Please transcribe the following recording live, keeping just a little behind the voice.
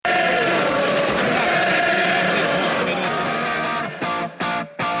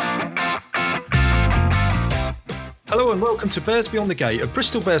Hello and welcome to Bears Beyond the Gate, a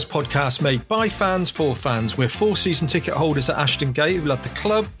Bristol Bears podcast made by fans for fans. We're 4 season ticket holders at Ashton Gate who love the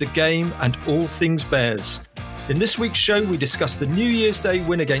club, the game and all things Bears. In this week's show, we discuss the New Year's Day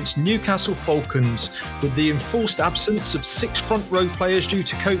win against Newcastle Falcons. With the enforced absence of 6 front row players due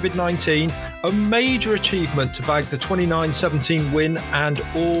to COVID-19, a major achievement to bag the 29-17 win and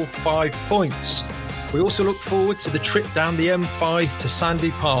all 5 points. We also look forward to the trip down the M5 to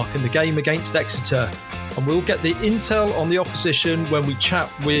Sandy Park and the game against Exeter. And we'll get the intel on the opposition when we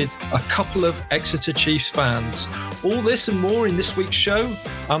chat with a couple of Exeter Chiefs fans. All this and more in this week's show.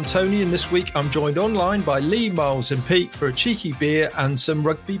 I'm Tony, and this week I'm joined online by Lee, Miles and Pete for a cheeky beer and some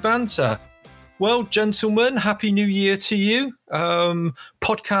rugby banter. Well, gentlemen, Happy New Year to you.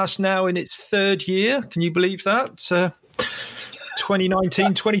 Podcast now in its 3rd year. Can you believe that?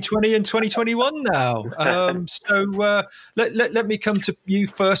 2019, 2020 and 2021 now. Let me come to you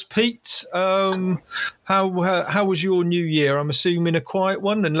first, Pete. How was your New Year? I'm assuming a quiet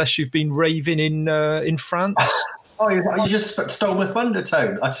one, unless you've been raving in France. Oh, you just stole my thunder,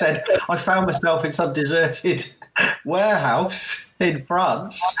 Tone. I said I found myself in some deserted warehouse in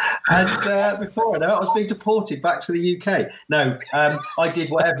France, and before I know it, I was being deported back to the UK. No, I did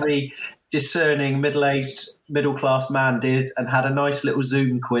what every discerning middle-aged, middle-class man did, and had a nice little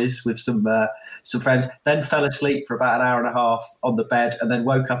Zoom quiz with some friends, then fell asleep for about an hour and a half on the bed, and then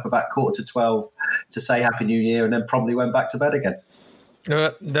woke up about 11:45 to say Happy New Year, and then probably went back to bed again.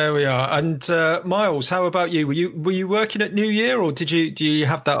 There we are. And Miles, how about you? Were you working at New Year, or do you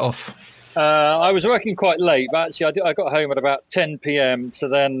have that off? I was working quite late, but actually I got home at about 10 p.m. to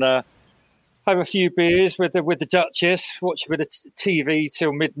then have a few beers with the Duchess, watch a bit of TV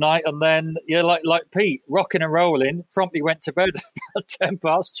till midnight, and then like Pete, rocking and rolling. Promptly went to bed about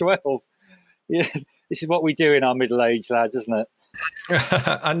 12:10. Yeah, this is what we do in our middle-aged lads, isn't it?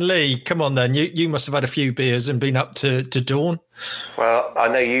 And Lee, come on then. You must have had a few beers and been up to dawn. Well, I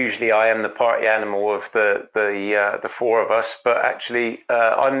know usually I am the party animal of the 4 of us, but actually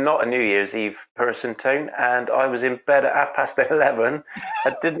I'm not a New Year's Eve person, Tone, and I was in bed at 11:30.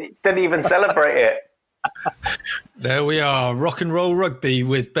 I didn't even celebrate it. There we are, rock and roll rugby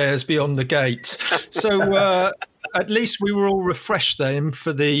with Bears Beyond the Gate. So at least we were all refreshed then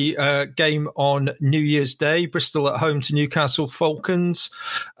for the game on New Year's Day, Bristol at home to Newcastle Falcons,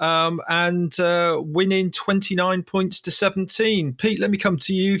 and winning 29 points to 17. Pete, let me come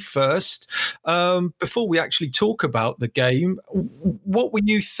to you first. Before we actually talk about the game, what were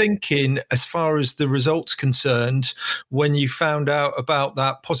you thinking as far as the results concerned when you found out about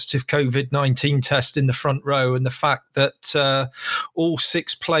that positive COVID-19 test in the front row and the fact that all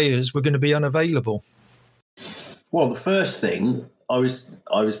 6 players were going to be unavailable? Well, the first thing I was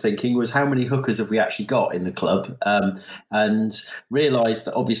thinking was how many hookers have we actually got in the club, and realised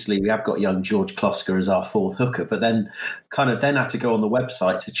that obviously we have got young George Kloska as our 4th hooker, but then had to go on the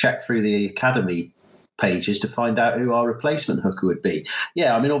website to check through the academy pages to find out who our replacement hooker would be.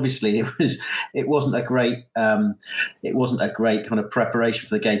 Yeah, I mean, obviously it wasn't a great kind of preparation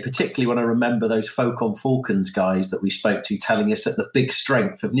for the game, particularly when I remember those Folk on Falcons guys that we spoke to telling us that the big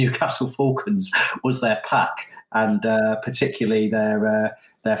strength of Newcastle Falcons was their pack, and particularly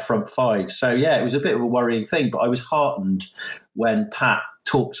their front 5. So yeah, it was a bit of a worrying thing, but I was heartened when Pat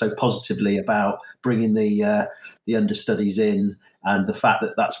talked so positively about bringing the understudies in, and the fact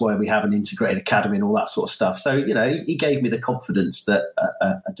that that's why we have an integrated academy and all that sort of stuff. So, he gave me the confidence that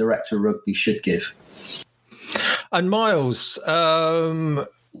a director of rugby should give. And Miles, I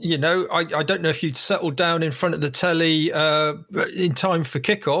don't know if you'd settled down in front of the telly in time for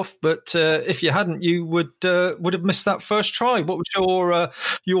kickoff, but if you hadn't, you would have missed that first try. What was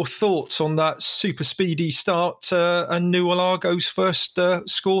your thoughts on that super speedy start and Newell Argo's first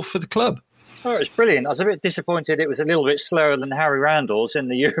score for the club? Oh, it was brilliant. I was a bit disappointed it was a little bit slower than Harry Randall's in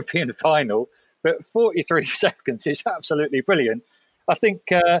the European final, but 43 seconds is absolutely brilliant. I think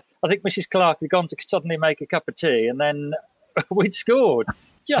Mrs. Clark had gone to suddenly make a cup of tea, and then we'd scored.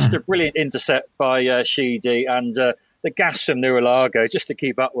 Just a brilliant intercept by Sheedy, and the gas from Newell Argo just to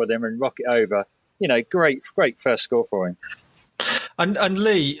keep up with him and rock it over. Great first score for him. And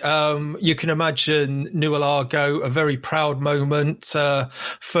Lee, you can imagine Newell Argo, a very proud moment.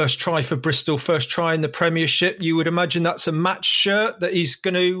 First try for Bristol, first try in the Premiership. You would imagine that's a match shirt that he's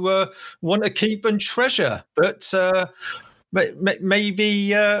going to want to keep and treasure. But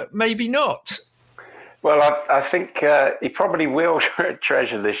maybe not. Well, I think he probably will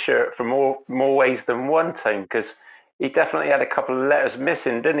treasure this shirt for more ways than one, Tone, because he definitely had a couple of letters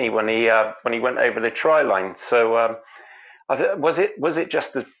missing, didn't he, when he went over the try line? So was it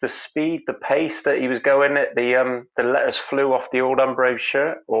just the speed, the pace that he was going at? The letters flew off the old Umbro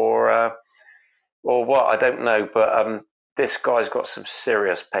shirt, or or what, I don't know, but this guy's got some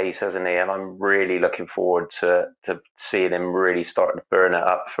serious pace, hasn't he? And I'm really looking forward to seeing him really start to burn it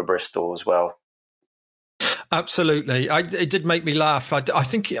up for Bristol as well. Absolutely. It did make me laugh. I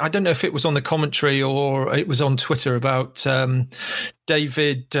don't know if it was on the commentary or it was on Twitter about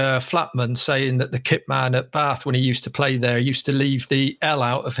David Flatman saying that the kit man at Bath, when he used to play there, used to leave the L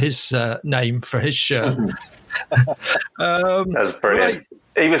out of his name for his shirt. That was brilliant.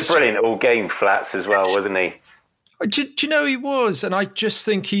 He was brilliant all game, Flats, as well, wasn't he? Do you know he was? And I just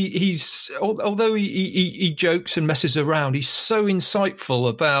think he's although he jokes and messes around, he's so insightful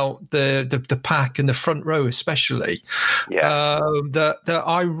about the pack and the front row especially. Yeah. That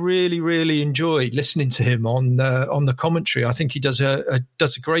I really, really enjoyed listening to him on the commentary. I think he does a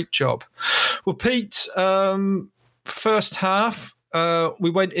great job. Well, Pete, first half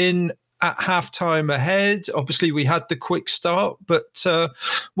we went in at halftime ahead. Obviously, we had the quick start, but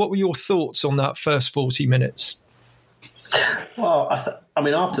what were your thoughts on that first 40 minutes? Well, I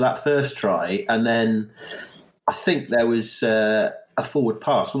mean, after that first try, and then I think there was a forward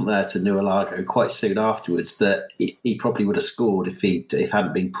pass, wasn't there, to Nualago quite soon afterwards that he probably would have scored if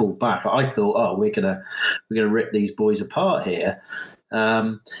hadn't been pulled back. I thought, oh, we're gonna rip these boys apart here,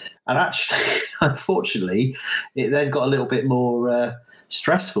 and actually, unfortunately, it then got a little bit more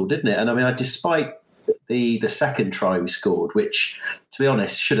stressful, didn't it? And I mean, despite the second try we scored, which, to be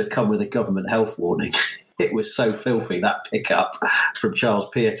honest, should have come with a government health warning. It was so filthy, that pickup from Charles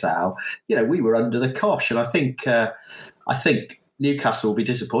Piutau. You know, we were under the cosh, and I think Newcastle will be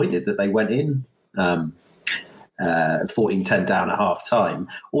disappointed that they went in 14-10 down at half time.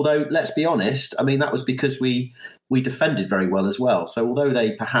 Although, let's be honest, I mean, that was because we defended very well as well. So although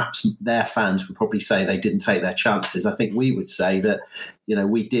their fans would probably say they didn't take their chances, I think we would say that, you know,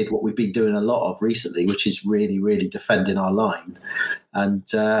 we did what we've been doing a lot of recently, which is really, really defending our line.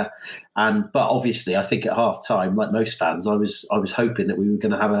 But obviously, I think at half time, like most fans, I was hoping that we were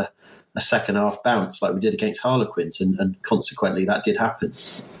going to have a second half bounce like we did against Harlequins, and consequently that did happen.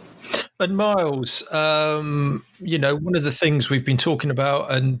 And Miles, you know, one of the things we've been talking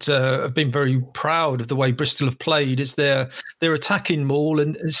about and have been very proud of the way Bristol have played is their attacking maul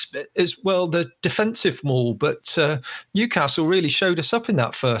and as well the defensive maul. But Newcastle really showed us up in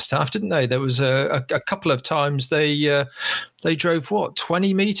that first half, didn't they? There was a couple of times they drove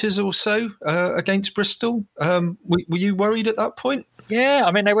 20 metres or so against Bristol. Were you worried at that point? Yeah,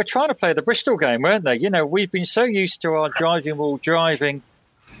 I mean, they were trying to play the Bristol game, weren't they? You know, we've been so used to our driving maul driving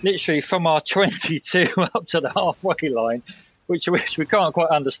literally from our 22 up to the halfway line, which we can't quite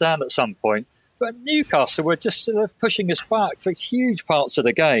understand at some point. But Newcastle were just sort of pushing us back for huge parts of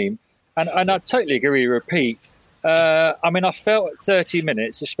the game. And I totally agree with Pete. I mean, I felt at 30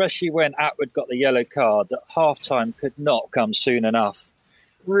 minutes, especially when Atwood got the yellow card, that half-time could not come soon enough.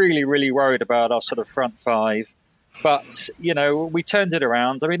 Really, really worried about our sort of front five. But, you know, we turned it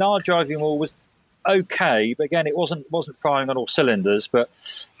around. I mean, our driving maul was okay, but again, it wasn't firing on all cylinders. But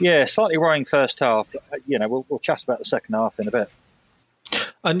yeah, slightly worrying first half. But, you know, we'll chat about the second half in a bit.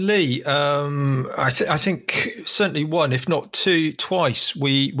 And Lee, I think certainly one, if not twice,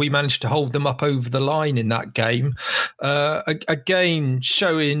 we managed to hold them up over the line in that game. Again,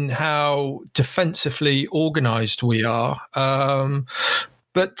 showing how defensively organised we are.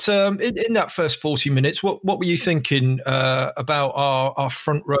 But in that first 40 minutes, what were you thinking about our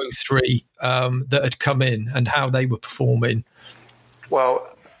front row three that had come in and how they were performing? Well,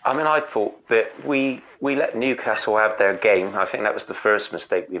 I mean, I thought that we let Newcastle have their game. I think that was the first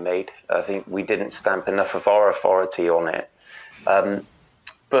mistake we made. I think we didn't stamp enough of our authority on it.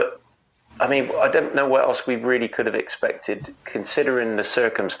 But, I mean, I don't know what else we really could have expected, considering the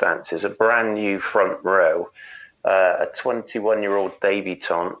circumstances, a brand new front row, a 21-year-old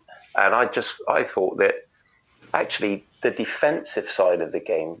debutant. And I thought that actually the defensive side of the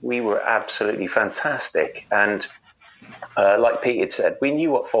game, we were absolutely fantastic. And like Pete had said, we knew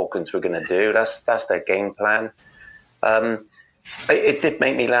what Falcons were going to do. That's their game plan. It did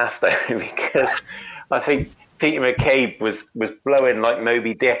make me laugh though, because I think Peter McCabe was blowing like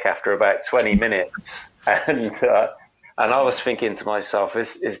Moby Dick after about 20 minutes, and I was thinking to myself,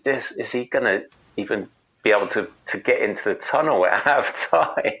 is he going to even be able to get into the tunnel at half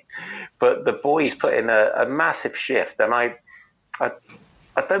time? But the boys put in a massive shift, and I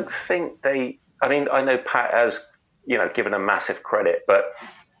don't think they. I mean, I know Pat has, you know, given them massive credit, but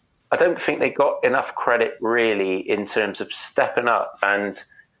I don't think they got enough credit really in terms of stepping up and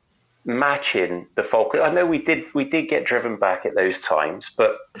matching the Falcons. I know we did get driven back at those times,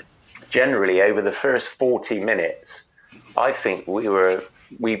 but generally over the first 40 minutes, I think we were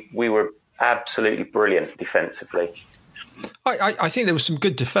absolutely brilliant defensively. I think there was some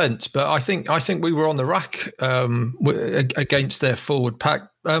good defence, but I think we were on the rack against their forward pack.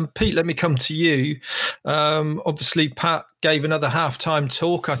 Pete, let me come to you. Obviously, Pat gave another half-time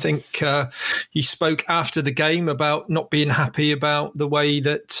talk. I think he spoke after the game about not being happy about the way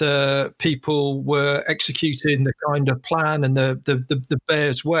that people were executing the kind of plan and the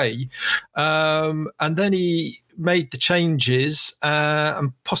Bears way. And then he made the changes,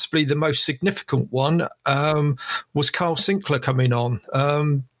 and possibly the most significant one was Kyle Sinckler coming on.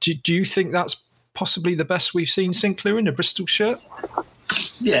 Do you think that's possibly the best we've seen Sinckler in a Bristol shirt?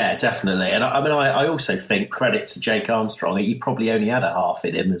 Yeah, definitely. And I also think, credit to Jake Armstrong, he probably only had a half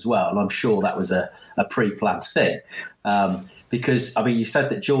in him as well. And I'm sure that was a pre-planned thing. Because, you said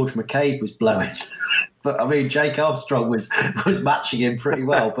that George McCabe was blowing. But, Jake Armstrong was matching him pretty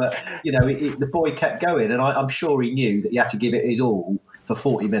well. But, the boy kept going. And I'm sure he knew that he had to give it his all for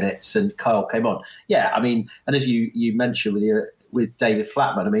 40 minutes. And Kyle came on. Yeah, and as you mentioned with David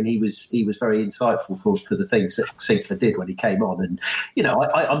Flatman, he was very insightful for the things that Sinckler did when he came on. And,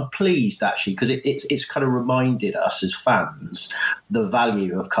 I'm pleased, actually, because it's kind of reminded us as fans the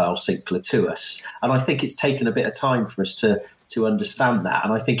value of Kyle Sinckler to us. And I think it's taken a bit of time for us to understand that.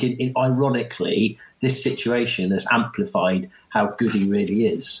 And I think, ironically, this situation has amplified how good he really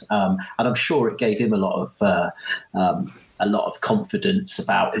is. And I'm sure it gave him a lot of confidence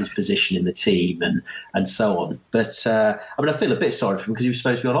about his position in the team and so on. But I feel a bit sorry for him because he was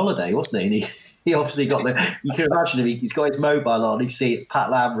supposed to be on holiday, wasn't he? And he obviously got you can imagine him, he's got his mobile on, he'd see it's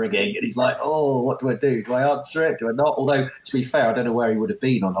Pat Lam ringing, and he's like, oh, what do I do? Do I answer it? Do I not? Although, to be fair, I don't know where he would have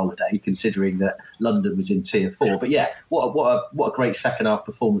been on holiday, considering that London was in Tier 4. But yeah, what a great second half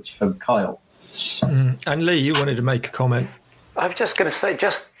performance from Kyle. And Lee, you wanted to make a comment. I was just going to say,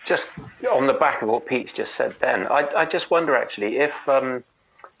 just on the back of what Pete's just said then, I just wonder actually if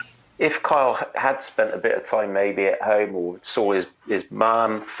Kyle had spent a bit of time maybe at home or saw his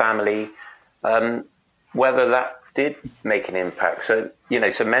mum, family, whether that did make an impact. So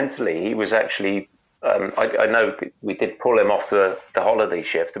mentally he was actually, I know we did pull him off the holiday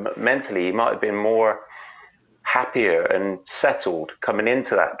shift, but mentally he might have been more happier and settled coming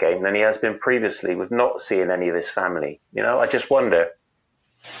into that game than he has been previously with not seeing any of his family. I just wonder.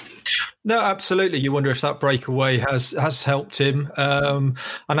 No, absolutely. You wonder if that breakaway has helped him. And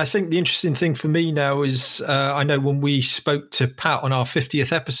I think the interesting thing for me now is I know when we spoke to Pat on our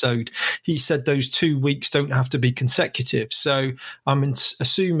 50th episode, he said those 2 weeks don't have to be consecutive. So I'm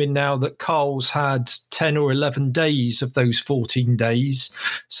assuming now that Carl's had 10 or 11 days of those 14 days.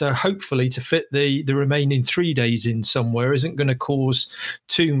 So hopefully to fit the remaining 3 days in somewhere isn't going to cause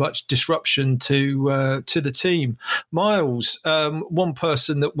too much disruption to the team. Miles, one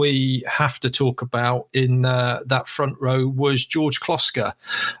person that we have to talk about in that front row was George Kloska.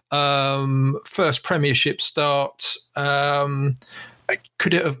 First Premiership start.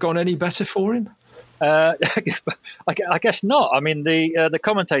 Could it have gone any better for him? I guess not. The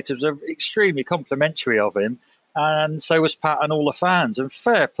commentators are extremely complimentary of him, and so was Pat and all the fans. And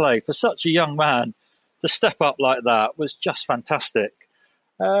fair play for such a young man to step up like that was just fantastic.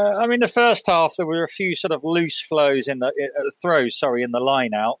 The first half there were a few sort of loose flows in the in the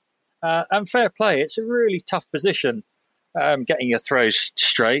line out. And fair play, it's a really tough position, getting your throws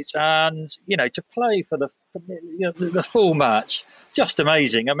straight, and to play for the full match, just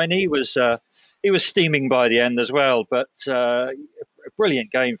amazing. He was steaming by the end as well, but a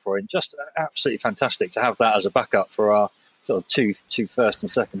brilliant game for him. Just absolutely fantastic to have that as a backup for our sort of two first and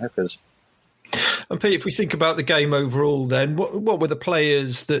second hookers. And Pete, if we think about the game overall, then what were the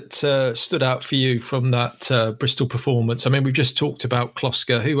players that stood out for you from that Bristol performance? We've just talked about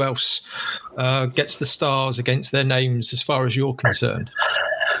Kloska. Who else gets the stars against their names as far as you're concerned?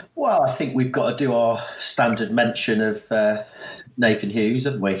 Well, I think we've got to do our standard mention of Nathan Hughes,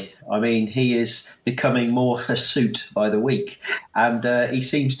 haven't we? He is becoming more hirsute by the week, and he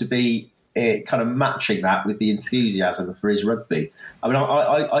seems to be kind of matching that with the enthusiasm for his rugby.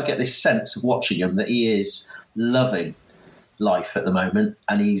 I get this sense of watching him that he is loving life at the moment,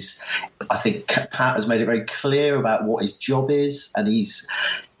 and I think Pat has made it very clear about what his job is, and he's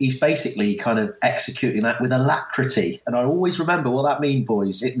basically kind of executing that with alacrity. And I always remember what that means,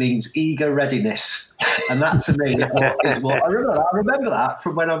 boys. It means eager readiness, and that to me is what I remember. I remember that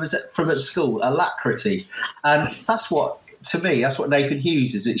from when I was at school, alacrity, and that's what. To me, that's what Nathan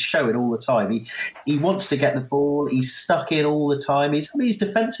Hughes is. It's showing all the time. He wants to get the ball. He's stuck in all the time. His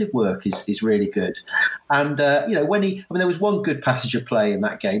defensive work is really good. And when there was one good passage of play in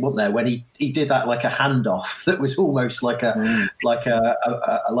that game, wasn't there? When he did that like a handoff that was almost like a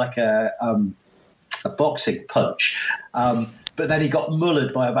boxing punch. But but then he got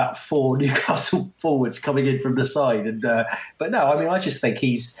mullered by about 4 Newcastle forwards coming in from the side. And but no, I mean, I just think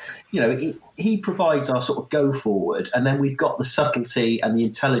he's, he provides our sort of go forward, and then we've got the subtlety and the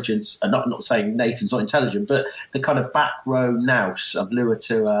intelligence. And not saying Nathan's not intelligent, but the kind of back row nous of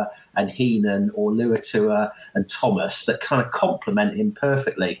Luatua and Heenan, or Luatua and Thomas, that kind of complement him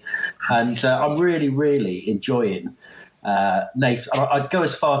perfectly. And I'm really, really enjoying Nathan. I'd go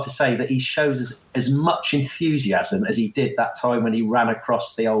as far to say that he shows as much enthusiasm as he did that time when he ran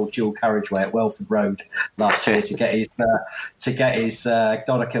across the old dual carriageway at Welford Road last year to get his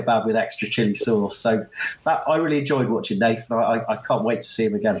doner kebab with extra chili sauce. So I really enjoyed watching Nathan. I can't wait to see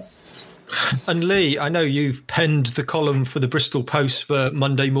him again. And Lee, I know you've penned the column for the Bristol Post for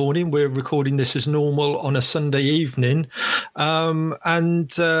Monday morning. We're recording this as normal on a Sunday evening. I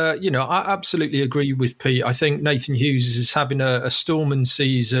absolutely agree with Pete. I think Nathan Hughes is having a Stormont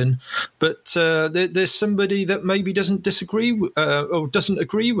season, but there's somebody that maybe doesn't disagree or doesn't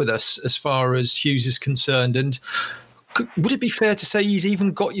agree with us as far as Hughes is concerned. And would it be fair to say he's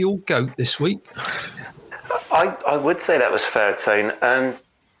even got your goat this week? I would say that was fair, Tone. And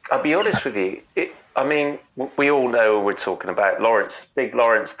I'll be honest with you. We all know we're talking about big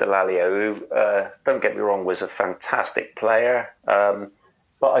Lawrence Dallaglio, who, don't get me wrong, was a fantastic player. But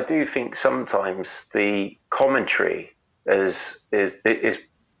I do think sometimes the commentary is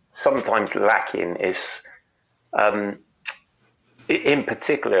sometimes lacking. In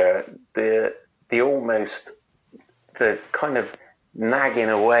particular, the kind of niggling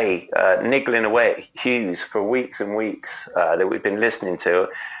away at Hughes for weeks and weeks that we've been listening to.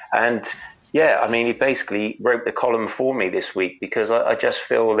 And yeah, I mean, he basically wrote the column for me this week, because I just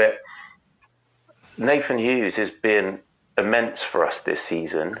feel that Nathan Hughes has been immense for us this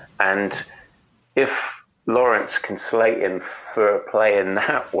season. And if Lawrence can slate him for playing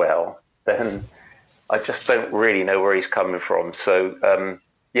that well, then I just don't really know where he's coming from. So,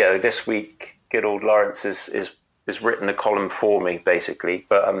 this week, good old Lawrence is written a column for me, basically.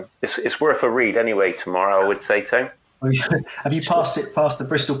 But it's worth a read anyway tomorrow, I would say, Tone. Have you passed it past the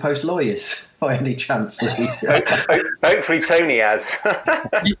Bristol Post lawyers by any chance? Hopefully Tony has.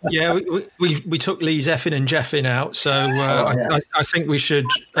 Yeah, we took Lee's effing and jeffing out, so I think we should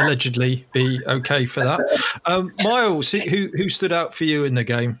allegedly be okay for that. Miles, who stood out for you in the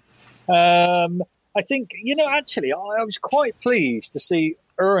game? I think, actually, I was quite pleased to see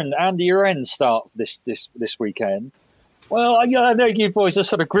Andy Uren start this weekend. Well, I know you boys are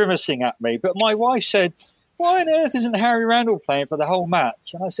sort of grimacing at me, but my wife said, why on earth isn't Harry Randall playing for the whole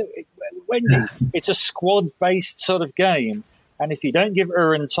match? And I said, Wendy, it's a squad-based sort of game. And if you don't give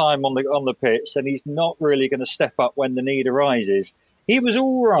Uren time on the pitch, then he's not really going to step up when the need arises. He was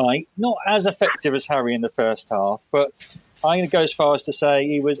all right, not as effective as Harry in the first half, but I'm going to go as far as to say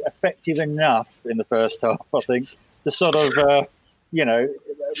he was effective enough in the first half, I think, to sort of,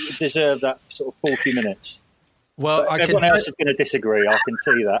 deserve that sort of 40 minutes. Well, everyone else is going to disagree. I can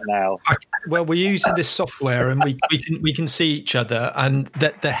see that now. We're using this software, and we can see each other, and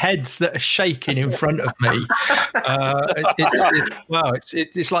the heads that are shaking in front of me.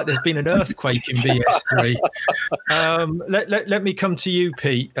 It's like there's been an earthquake in BS3. Let me come to you,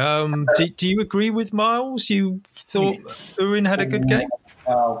 Pete. Do you agree with Miles? You thought Uren had a good game?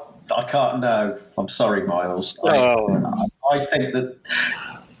 I can't. No, I'm sorry, Miles. I think that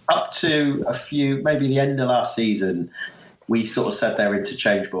up to maybe the end of last season, we sort of said they're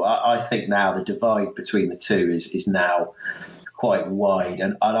interchangeable. I think now the divide between the two is now quite wide,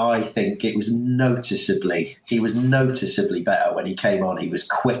 and I think he was noticeably better when he came on. He was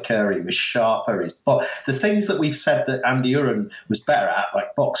quicker, he was sharper. But the things that we've said that Andy Uren was better at,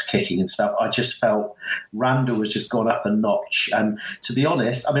 like box kicking and stuff, I just felt Randall was just gone up a notch. And to be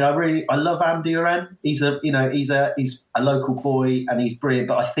honest, I mean, I love Andy Uren. He's a local boy and he's brilliant,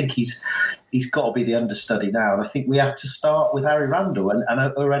 but I think he's got to be the understudy now. And I think we have to start with Harry Randall, and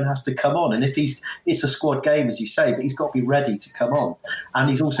Uren has to come on. And if it's a squad game, as you say, but he's got to be ready to come on. And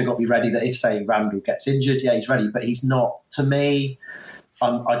he's also got to be ready that if, say, Randall gets injured, he's ready. But he's not, to me,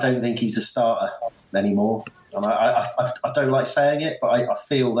 I don't think he's a starter anymore. And I don't like saying it, but I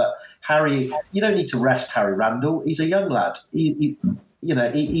feel that Harry, you don't need to rest Harry Randall. He's a young lad.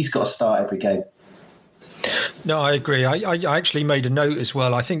 He's got to start every game. No, I agree. I actually made a note as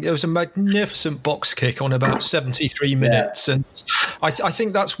well. I think there was a magnificent box kick on about 73 minutes. Yeah. And I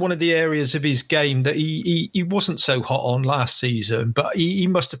think that's one of the areas of his game that he wasn't so hot on last season, but he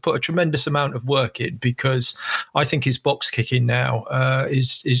must have put a tremendous amount of work in, because I think his box kicking now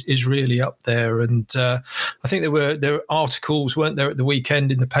is really up there. And I think there were articles, weren't there, at the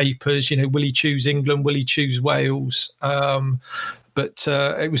weekend in the papers, will he choose England? Will he choose Wales? But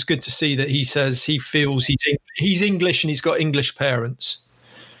it was good to see that he says he feels he's English and he's got English parents.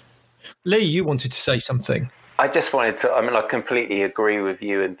 Lee, you wanted to say something. I just wanted to, I completely agree with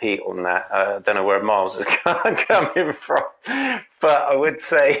you and Pete on that. I don't know where Miles is coming from, but I would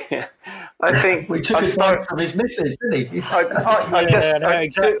say, I think... We took advice from his missus, didn't he?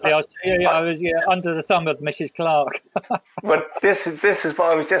 Exactly. I was under the thumb of Mrs. Clark. But this is what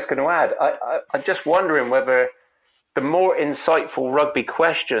I was just going to add. I'm just wondering whether the more insightful rugby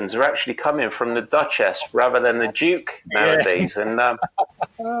questions are actually coming from the Duchess rather than the Duke nowadays. Yeah.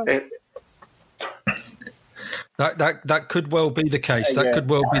 And That could well be the case. That could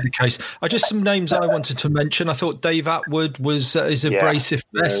well be the case. Just some names I wanted to mention. I thought Dave Atwood was his abrasive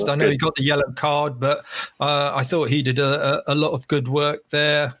best. I know he got the yellow card, but I thought he did a lot of good work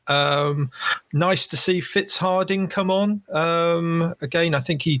there. Nice to see Fitz Harding come on. Again, I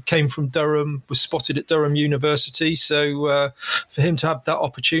think he came from Durham, was spotted at Durham University. So for him to have that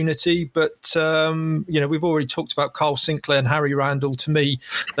opportunity. But, we've already talked about Carl Sinclair and Harry Randall. To me,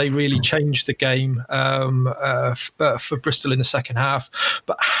 they really changed the game for Bristol in the second half.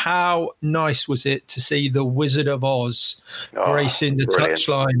 But how nice was it to see the Wizard of Oz gracing the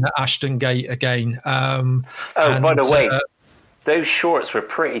touchline at Ashton Gate again? By the way, those shorts were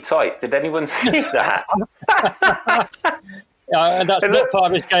pretty tight. Did anyone see that? That's not part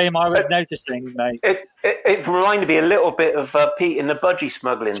of his game I was noticing, mate. It reminded me a little bit of Pete in the budgie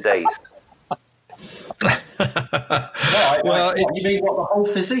smuggling days. You mean the whole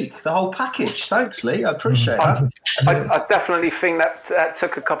physique, the whole package? Thanks, Lee. I appreciate that. I definitely think that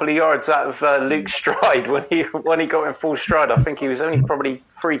took a couple of yards out of Luke's stride when he got in full stride. I think he was only probably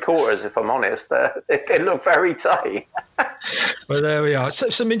 3/4, if I'm honest. It looked very tight. Well, there we are. So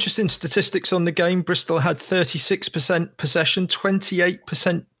some interesting statistics on the game. Bristol had 36% possession,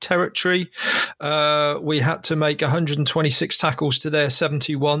 28% territory. We had to make 126 tackles to their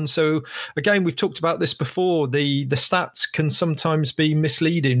 71. So again, we've talked about this before. The stats can sometimes be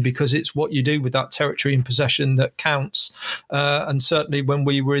misleading because it's what you do with that territory and possession that counts. And certainly when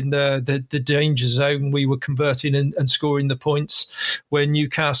we were in the danger zone, we were converting and scoring the points where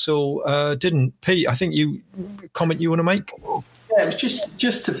Newcastle didn't. Pete, I think you want to make? Yeah, it was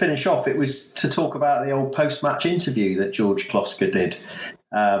just to finish off. It was to talk about the old post-match interview that George Kloska did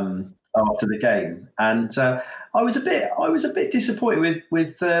after the game, and I was a bit disappointed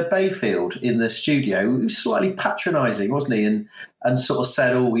with Bayfield in the studio. He was slightly patronising, wasn't he? And sort of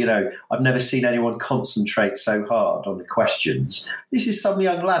said, I've never seen anyone concentrate so hard on the questions. This is some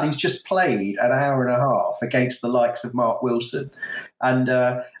young lad who's just played an hour and a half against the likes of Mark Wilson. And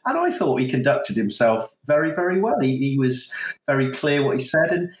I thought he conducted himself very, very well. He was very clear what he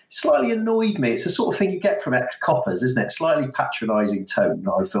said, and slightly annoyed me. It's the sort of thing you get from ex-coppers, isn't it? Slightly patronising tone,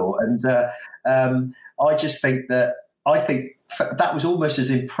 I thought. And I just think that was almost as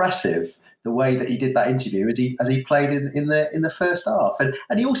impressive, the way that he did that interview, as he played in the first half.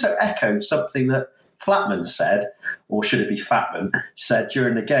 And he also echoed something that Flatman said, or should it be Fatman, said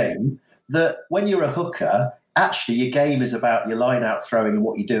during the game, that when you're a hooker, actually your game is about your line-out throwing and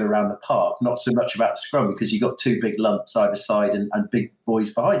what you do around the park, not so much about the scrum, because you've got two big lumps either side and big boys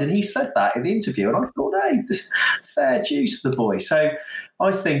behind. And he said that in the interview, and I thought, hey, fair dues to the boy. So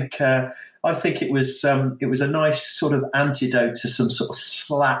I think it was a nice sort of antidote to some sort of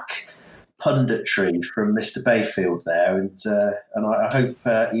slack punditry from Mr. Bayfield there, and I hope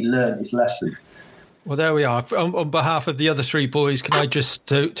he learned his lesson. Well, there we are. On behalf of the other three boys, can I just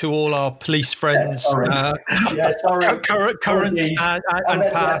to all our police friends, current and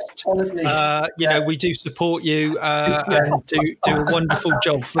past, we do support you and do a wonderful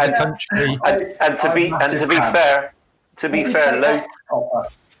job for the country. And to be fair,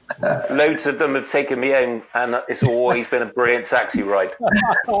 loads of them have taken me home, and it's always been a brilliant taxi ride.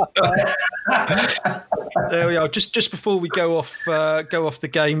 There we are. Just before we go off the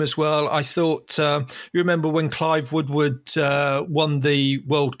game as well, I thought you remember when Clive Woodward won the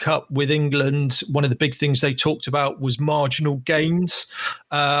World Cup with England, one of the big things they talked about was marginal gains,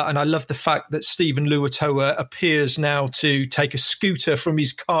 and I love the fact that Stephen Luatoa appears now to take a scooter from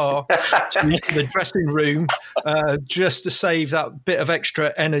his car to the dressing room just to save that bit of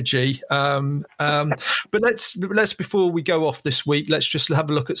extra energy. But let's before we go off this week, let's just have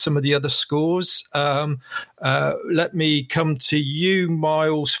a look at some of the other scores. Let me come to you,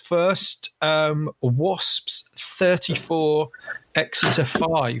 Miles, first. Wasps 34, Exeter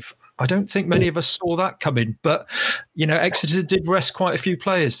 5. I don't think many of us saw that coming, but Exeter did rest quite a few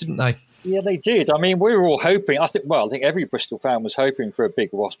players, didn't they? Yeah, they did. I mean, we were all hoping. I think every Bristol fan was hoping for a big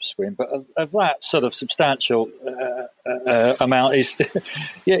Wasps win, but of that sort of substantial amount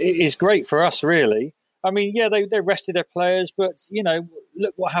is great for us, really. I mean, yeah, they rested their players, but,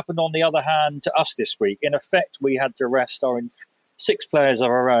 look what happened on the other hand to us this week. In effect, we had to rest our 6 players of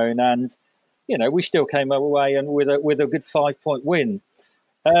our own, and, we still came away and with a good 5-point win.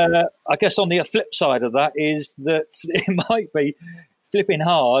 I guess on the flip side of that is that it might be flipping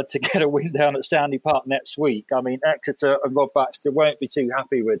hard to get a win down at Sandy Park next week. I mean, Exeter and Rob Baxter won't be too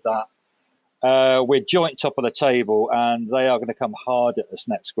happy with that. We're joint top of the table, and they are going to come hard at us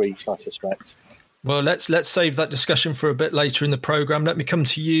next week, I suspect. Well, let's save that discussion for a bit later in the programme. Let me come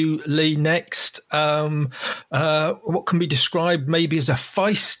to you, Lee, next. What can be described maybe as a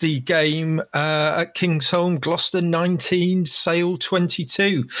feisty game at Kingsholm? Gloucester 19, Sale 22.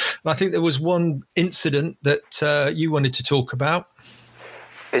 And I think there was one incident that you wanted to talk about.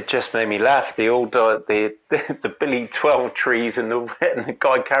 It just made me laugh. The old the Billy 12 trees and the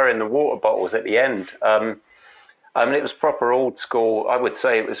guy carrying the water bottles at the end. I mean, it was proper old school. I would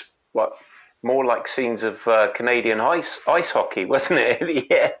say it was more like scenes of Canadian ice hockey, wasn't it, at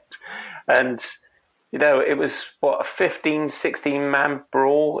the end? And, it was, a 15, 16-man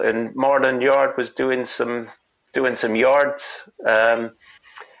brawl, and Marlon Yard was doing some yards. And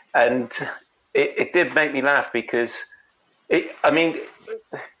it did make me laugh because,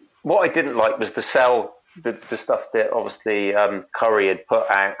 what I didn't like was the stuff that obviously Curry had put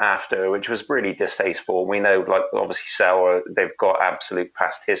out after, which was really distasteful. We know, obviously Sale, they've got absolute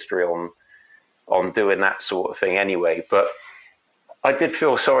past history on doing that sort of thing anyway. But I did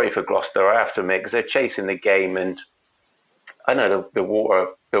feel sorry for Gloucester, I have to admit, because they're chasing the game, and I know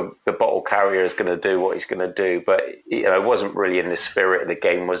the bottle carrier is going to do what he's going to do, but it wasn't really in the spirit of the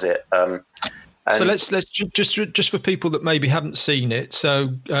game, was it? So let's just for people that maybe haven't seen it. So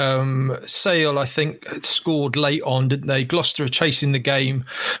Sale, I think, scored late on, didn't they? Gloucester are chasing the game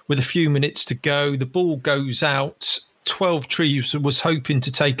with a few minutes to go. The ball goes out. 12 Trees was hoping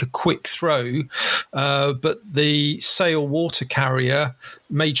to take a quick throw, but the Sale water carrier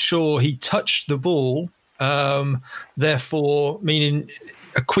made sure he touched the ball, therefore meaning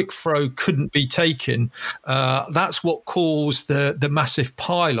a quick throw couldn't be taken. That's what caused the massive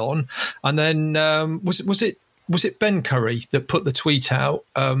pile-on. And then was it Ben Curry that put the tweet out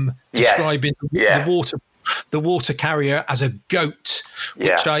describing the water carrier as a goat,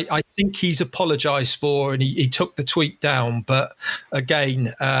 which I think he's apologised for, and he took the tweet down. But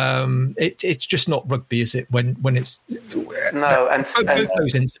again, it's just not rugby, is it? When it's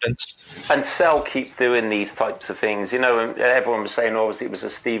those incidents. And Sale keep doing these types of things, and everyone was saying obviously it was a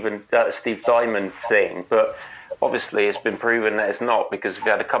Steve Diamond thing, but obviously it's been proven that it's not, because we've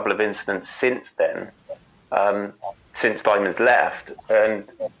had a couple of incidents since then, since Diamond's left, and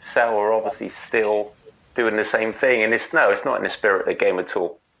Sale are obviously still doing the same thing, and it's not in the spirit of the game at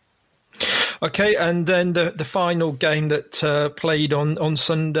all. Okay, and then the final game that played on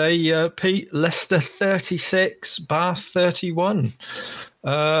Sunday, Pete, Leicester 36, Bath 31.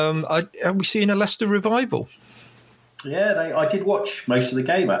 Are we seeing a Leicester revival? Yeah, I did watch most of the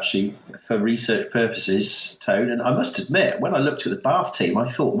game, actually, for research purposes, Tone, and I must admit, when I looked at the Bath team, I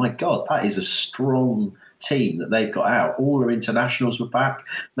thought, my God, that is a strong team that they've got out. All their internationals were back.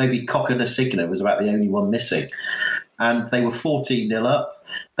 Maybe Cocker-Nasigna was about the only one missing. And they were 14-0 up.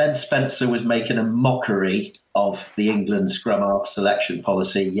 Ben Spencer was making a mockery of the England scrum half selection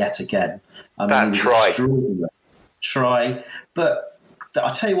policy yet again. Try. But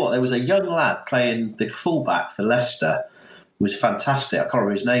I tell you what, there was a young lad playing the fullback for Leicester. Was fantastic. I can't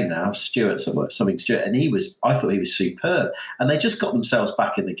remember his name now. Stewart, and I thought he was superb. And they just got themselves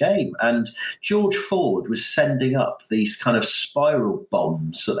back in the game. And George Ford was sending up these kind of spiral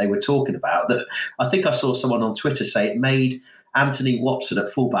bombs that they were talking about. That I think I saw someone on Twitter say it made Anthony Watson at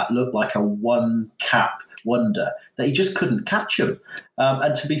fullback look like a one-cap wonder, that he just couldn't catch him.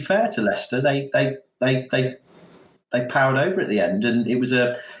 And to be fair to Leicester, they powered over at the end, and it was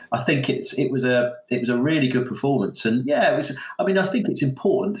I think it was a really good performance. And yeah, it was. I mean, I think it's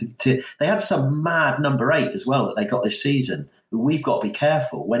important to. They had some mad number 8 as well that they got this season. We've got to be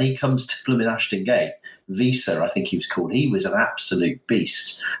careful when he comes to Blooming Ashton Gate. Visa, I think he was called. He was an absolute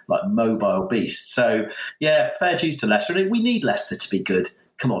beast, like mobile beast. So yeah, fair dues to Leicester. And we need Leicester to be good.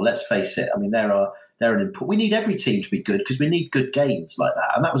 Come on, let's face it. I mean, we need every team to be good, because we need good games like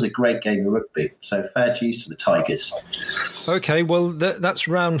that. And that was a great game of rugby. So fair dues to the Tigers. Okay, well, that's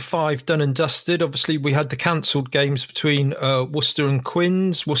round 5 done and dusted. Obviously, we had the cancelled games between Worcester and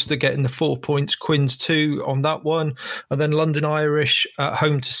Quins. Worcester getting the 4 points, Quins 2 on that one. And then London Irish at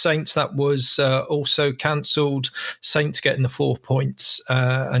home to Saints. That was also cancelled. Saints getting the 4 points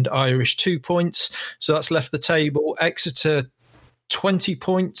and Irish 2 points. So that's left the table. Exeter 20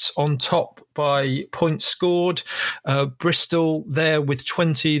 points on top by points scored. Bristol there with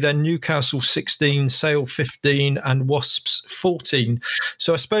 20, then Newcastle 16, Sale 15, and Wasps 14.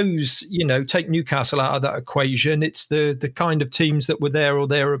 So I suppose, take Newcastle out of that equation. It's the kind of teams that were there or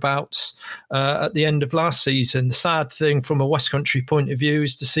thereabouts at the end of last season. The sad thing from a West Country point of view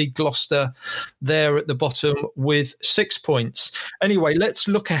is to see Gloucester there at the bottom with 6 points. Anyway, let's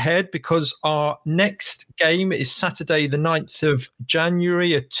look ahead because our next game is Saturday the 9th of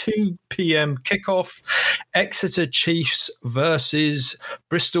January, a 2 p.m. kickoff. Exeter Chiefs versus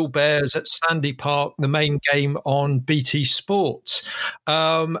Bristol Bears at Sandy Park, the main game on BT Sports.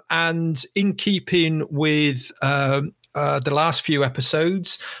 And in keeping with the last few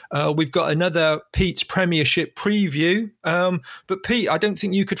episodes, we've got another Pete's Premiership preview. But Pete, I don't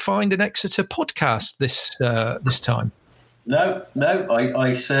think you could find an Exeter podcast this time. No,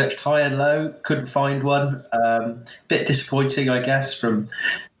 I searched high and low, couldn't find one. Bit disappointing, I guess, from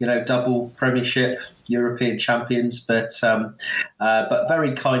double Premiership European champions, but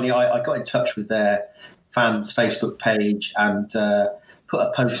very kindly, I got in touch with their fans' Facebook page and put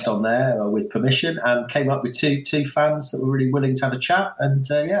a post on there with permission, and came up with two fans that were really willing to have a chat, and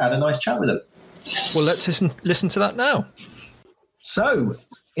had a nice chat with them. Well, let's listen to that now. So,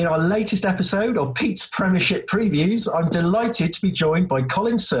 in our latest episode of Pete's Premiership Previews, I'm delighted to be joined by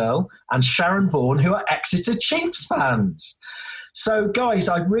Colin Searle and Sharon Vaughan, who are Exeter Chiefs fans. So, guys,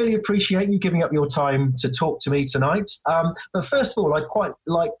 I really appreciate you giving up your time to talk to me tonight. But first of all, I'd quite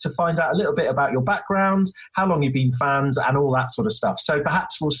like to find out a little bit about your background, how long you've been fans, and all that sort of stuff. So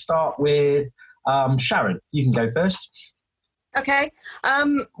perhaps we'll start with Sharon. You can go first. Okay.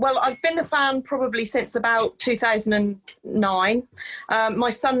 Well, I've been a fan probably since about 2009. My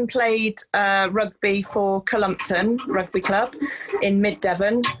son played rugby for Cullompton Rugby Club in Mid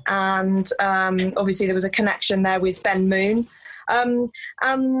Devon, and obviously there was a connection there with Ben Moon.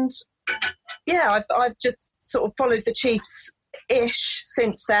 And yeah, I've just sort of followed the Chiefs-ish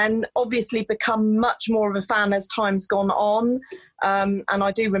since then. Obviously become much more of a fan as time's gone on. And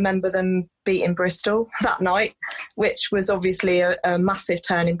I do remember them beating Bristol that night, which was obviously a massive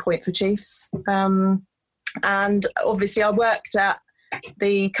turning point for Chiefs. And obviously I worked at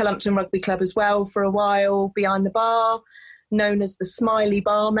the Cullompton Rugby Club as well for a while, behind the bar, known as the Smiley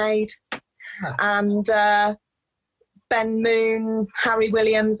Barmaid. And Ben Moon, Harry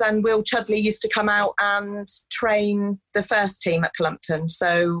Williams and Will Chudley used to come out and train the first team at Cullompton.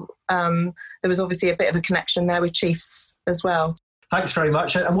 So there was obviously a bit of a connection there with Chiefs as well. Thanks very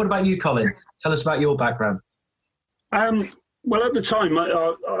much. And what about you, Colin? Tell us about your background. Well, at the time,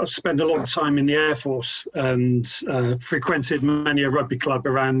 I spent a lot of time in the Air Force and frequented many a rugby club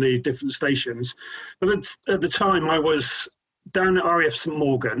around the different stations. But at the time, I was down at RAF St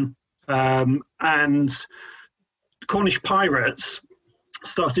Morgan, and Cornish Pirates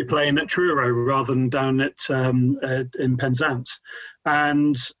started playing at Truro rather than down at in Penzance,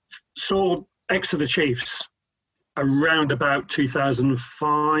 and saw Exeter Chiefs around about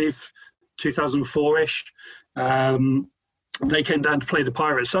 2005, 2004-ish. They came down to play the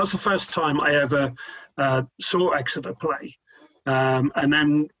Pirates. So that's the first time I ever saw Exeter play. And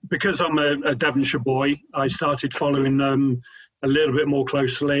then because I'm a Devonshire boy, I started following them a little bit more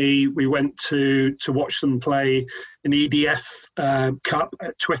closely. We went to watch them play an EDF Cup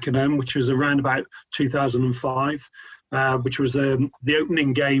at Twickenham, which was around about 2005, which was the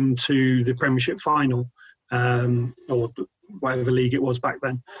opening game to the Premiership final, or whatever league it was back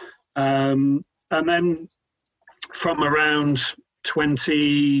then. And then from around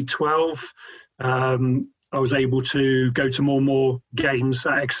 2012, I was able to go to more and more games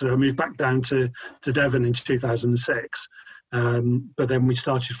at Exeter. I moved back down to Devon in 2006. But then we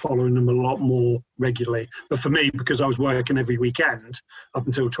started following them a lot more regularly. But for me, because I was working every weekend up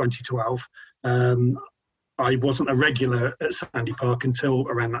until 2012, I wasn't a regular at Sandy Park until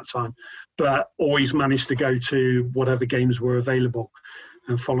around that time, but always managed to go to whatever games were available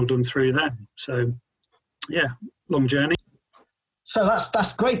and followed them through then. So, yeah, long journey. So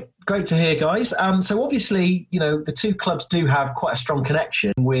that's great to hear, guys. So obviously, the two clubs do have quite a strong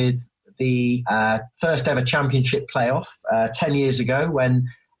connection with the first ever championship playoff 10 years ago when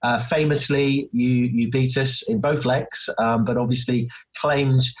famously you beat us in both legs, but obviously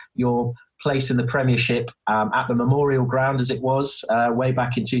claimed your place in the Premiership at the Memorial Ground as it was way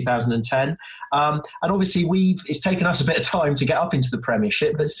back in 2010. And obviously it's taken us a bit of time to get up into the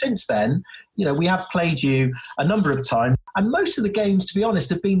Premiership, but since then, we have played you a number of times, and most of the games, to be honest,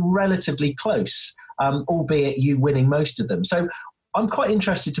 have been relatively close, albeit you winning most of them. So I'm quite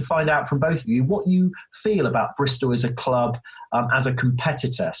interested to find out from both of you what you feel about Bristol as a club, as a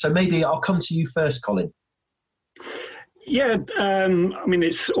competitor. So maybe I'll come to you first, Colin. Yeah, I mean,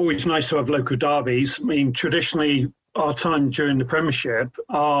 it's always nice to have local derbies. I mean, traditionally, our time during the Premiership,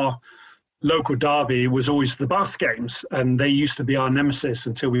 our local derby was always the Bath games, and they used to be our nemesis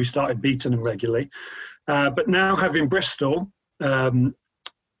until we started beating them regularly. But now having Bristol in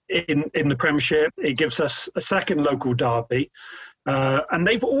the Premiership, it gives us a second local derby. And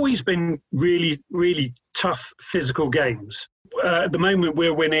they've always been really, really tough physical games. At the moment,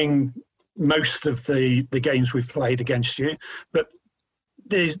 we're winning most of the games we've played against you, but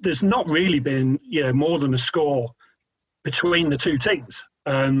there's not really been more than a score between the two teams.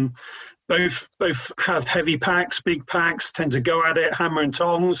 Both have heavy packs, big packs, tend to go at it hammer and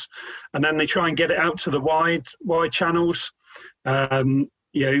tongs, and then they try and get it out to the wide channels. And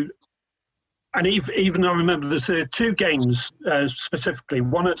even I remember there's two games specifically,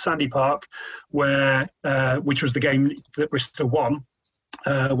 one at Sandy Park, which was the game that Bristol won,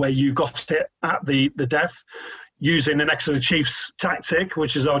 where you got it at the death, using an Exeter Chiefs tactic,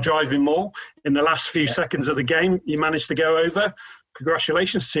 which is our driving maul. In the last few seconds of the game, you managed to go over.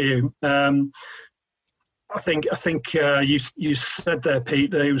 Congratulations to you. I think you said there,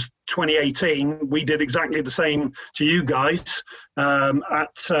 Pete, that it was 2018. We did exactly the same to you guys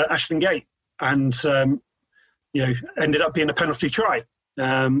at Ashton Gate, and ended up being a penalty try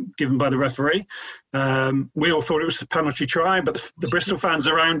given by the referee. We all thought it was a penalty try, but the Bristol fans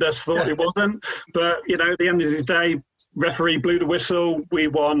around us thought it wasn't. But at the end of the day, referee blew the whistle. We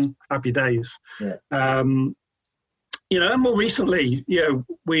won. Happy days. Yeah. And more recently,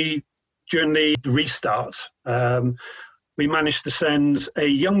 we during the restart, we managed to send a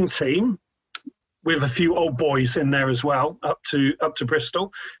young team with a few old boys in there as well, up to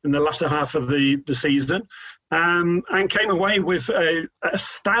Bristol in the latter half of the season, and came away with an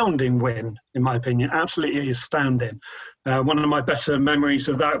astounding win, in my opinion, absolutely astounding. One of my better memories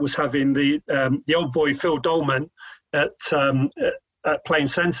of that was having the old boy Phil Dolman at playing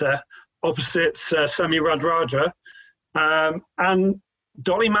centre opposite Semi Radradra, and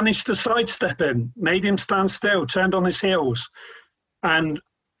Dolly managed to sidestep him, made him stand still, turned on his heels, and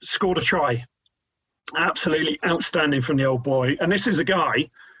scored a try. Absolutely outstanding from the old boy. And this is a guy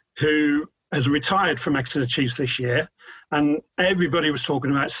who has retired from Exeter Chiefs this year, and everybody was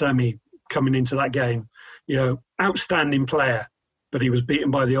talking about Semi coming into that game. Outstanding player, but he was beaten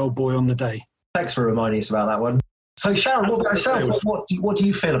by the old boy on the day. Thanks for reminding us about that one. So Sharon, what about yourself? What do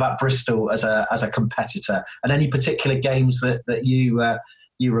you feel about Bristol as a competitor, and any particular games that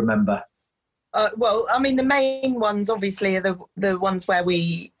you remember? Well, I mean, the main ones obviously are the ones where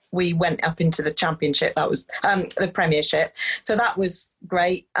we went up into the Championship. That was the Premiership, so that was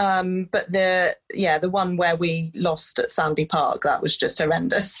great. But the one where we lost at Sandy Park, that was just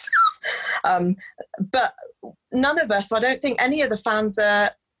horrendous. But none of us, I don't think any of the fans are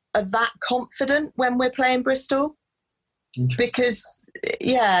that confident when we're playing Bristol. Because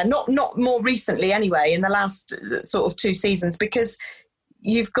not more recently anyway, in the last sort of 2 seasons, because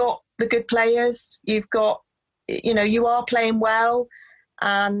you've got the good players, you've got you are playing well,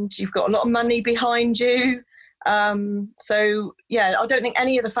 and you've got a lot of money behind you. I don't think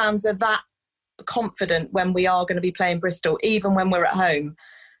any of the fans are that confident when we are going to be playing Bristol, even when we're at home.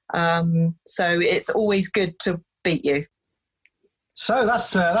 So it's always good to beat you. So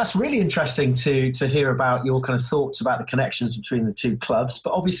that's really interesting to hear about your kind of thoughts about the connections between the two clubs.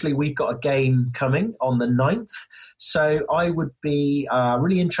 But obviously we've got a game coming on the 9th. So I would be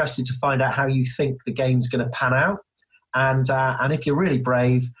really interested to find out how you think the game's going to pan out. And if you're really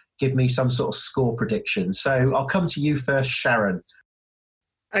brave, give me some sort of score prediction. So I'll come to you first, Sharon.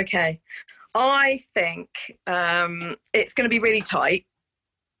 Okay. I think it's going to be really tight.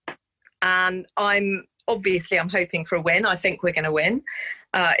 And I'm hoping for a win. I think we're going to win.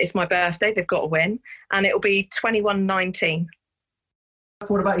 It's my birthday. They've got to win. And it'll be 21-19.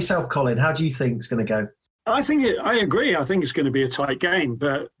 What about yourself, Colin? How do you think it's going to go? I agree. I think it's going to be a tight game,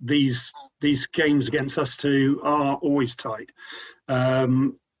 but these games against us two are always tight.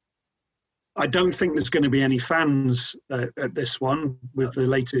 I don't think there's going to be any fans at this one with the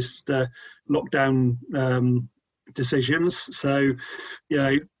latest lockdown decisions. So,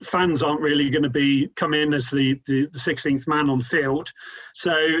 fans aren't really going to come in as the 16th man on field.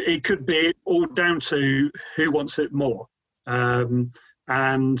 So it could be all down to who wants it more. And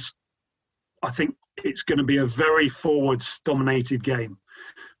I think it's going to be a very forwards-dominated game.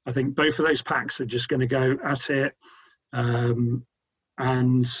 I think both of those packs are just going to go at it, and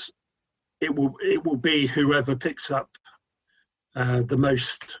it will be whoever picks up the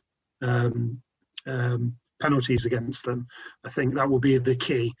most penalties against them. I think that will be the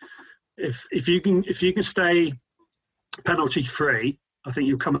key. If you can stay penalty free, I think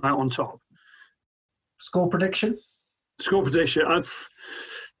you'll come out on top. Score prediction? Score prediction. I've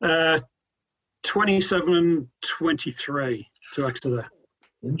 27-23 to Exeter.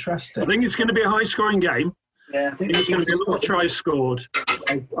 Interesting. I think it's going to be a high-scoring game. Yeah, I think there's going to be a lot of tries scored.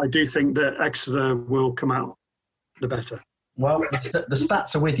 I do think that Exeter will come out the better. Well, the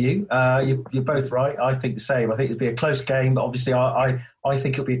stats are with you. You're both right. I think the same. I think it'll be a close game, but obviously I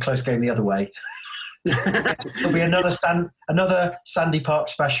think it'll be a close game the other way. It'll be another Sandy Park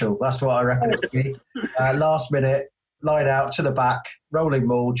special. That's what I reckon it'll be. Last minute, line out to the back, rolling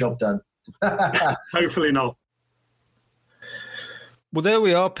ball, job done. Hopefully not. Well, there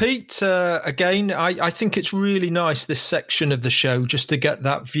we are, Pete. Again, I think it's really nice, this section of the show, just to get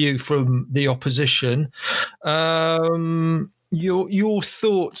that view from the opposition. Your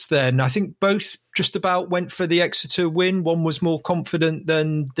thoughts then? I think both just about went for the Exeter win. One was more confident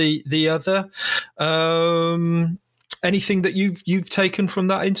than the other. Anything that you've taken from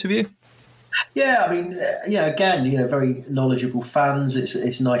that interview? Yeah, I mean, again, very knowledgeable fans.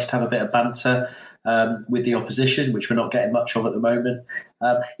 It's nice to have a bit of banter with the opposition, which we're not getting much of at the moment.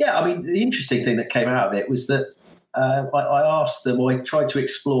 I mean, the interesting thing that came out of it was that I asked them, or I tried to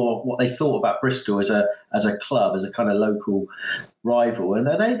explore what they thought about Bristol as a club, as a kind of local rival, and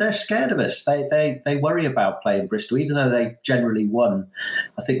they're scared of us. They worry about playing Bristol, even though they've generally won.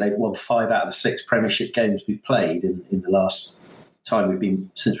 I think they've won 5 out of the 6 Premiership games we've played in the last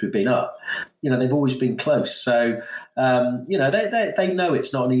time since we've been up. They've always been close. So they know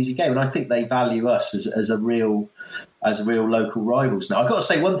it's not an easy game, and I think they value us as a real local rivals. Now, I've got to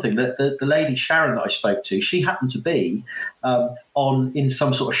say one thing, that the lady Sharon that I spoke to, she happened to be in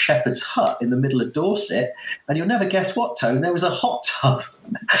some sort of shepherd's hut in the middle of Dorset, and you'll never guess what, Tone, there was a hot tub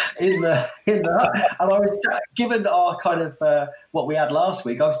in the hut. And I was, given our kind of what we had last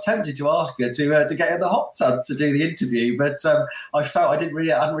week, I was tempted to ask her to get in the hot tub to do the interview, but I felt I hadn't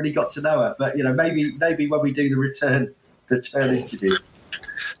really got to know her. But maybe when we do the return interview.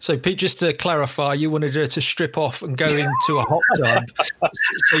 So, Pete, just to clarify, you wanted her to strip off and go into a hot tub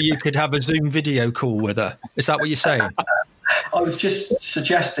so you could have a Zoom video call with her. Is that what you're saying? I was just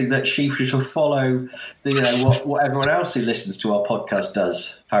suggesting that she should follow what everyone else who listens to our podcast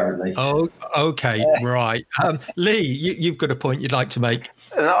does, apparently. Oh, okay, right. Lee, you've got a point you'd like to make.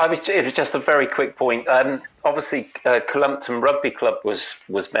 No, it was just a very quick point. Obviously, Columpton Rugby Club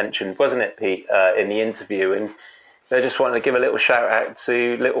was mentioned, wasn't it, Pete, in the interview? And I just wanted to give a little shout out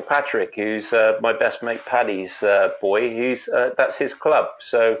to little Patrick, who's my best mate Paddy's boy. That's his club.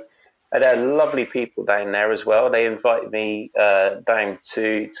 So they're lovely people down there as well. They invited me down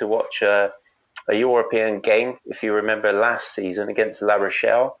to watch a European game, if you remember last season, against La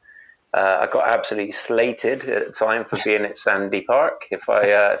Rochelle. I got absolutely slated at the time for being at Sandy Park, if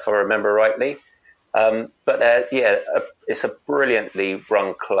I remember rightly. But it's a brilliantly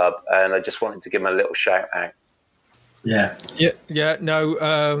run club, and I just wanted to give them a little shout out. Yeah.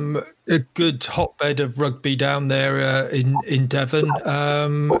 No, a good hotbed of rugby down there in Devon,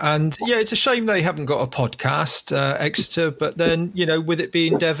 and it's a shame they haven't got a podcast, Exeter. But then, with it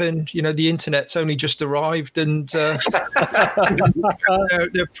being Devon, the internet's only just arrived, and they're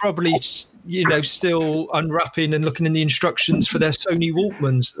probably still unwrapping and looking in the instructions for their Sony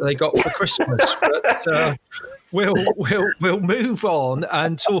Walkmans that they got for Christmas. But We'll move on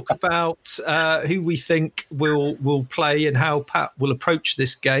and talk about who we think will play and how Pat will approach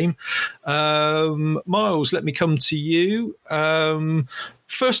this game. Miles, let me come to you.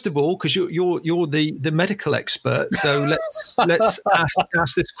 First of all, because you're the medical expert, so let's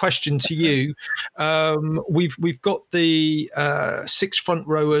ask this question to you. We've got the 6 front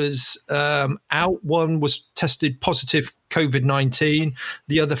rowers out. One was tested positive COVID-19.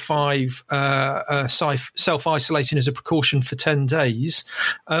 The other 5 self-isolating as a precaution for 10 days.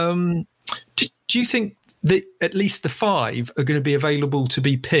 Do you think that at least the 5 are going to be available to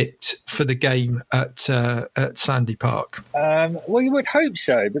be picked for the game at Sandy Park? Well, you would hope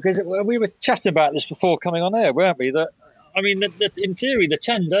so, because we were chatting about this before coming on air, weren't we? In theory, the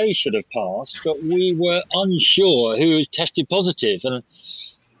 10 days should have passed, but we were unsure who was tested positive. And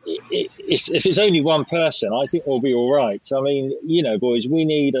if it's only one person, I think we'll be all right. I mean, boys, we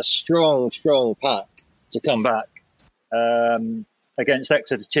need a strong pack to come back against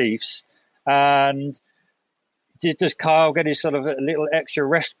Exeter Chiefs. And does Kyle get his sort of a little extra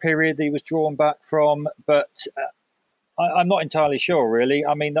rest period that he was drawn back from? But I'm not entirely sure, really.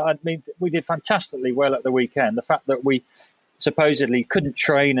 I mean, we did fantastically well at the weekend. The fact that we supposedly couldn't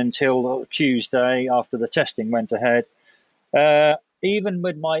train until Tuesday after the testing went ahead. Even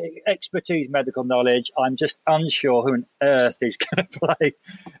with my expertise, medical knowledge, I'm just unsure who on earth is going to play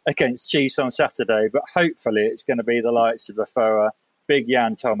against Chiefs on Saturday. But hopefully it's going to be the likes of Afoa, Big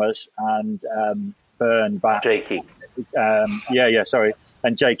Jan Thomas and Byrne back. Jakey. Sorry,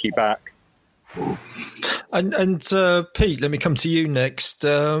 and Jakey back. And Pete, let me come to you next.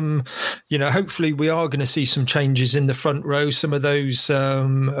 Hopefully we are going to see some changes in the front row. Some of those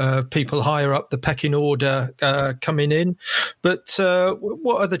people higher up the pecking order coming in. But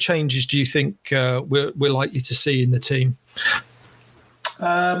what other changes do you think we're likely to see in the team?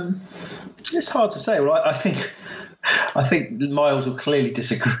 It's hard to say. Well, I think Miles will clearly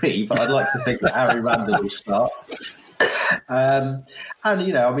disagree, but I'd like to think that Harry Randall will start.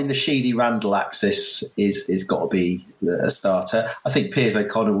 The Sheedy Randall axis is got to be a starter. I think Piers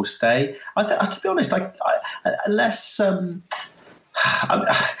O'Connor will stay. To be honest, unless I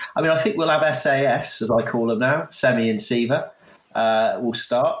think we'll have SAS, as I call them now, Semi and Siva will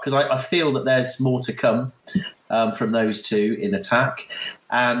start, because I feel that there's more to come from those two in attack,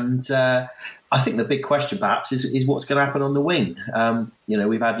 and I think the big question perhaps is what's going to happen on the wing.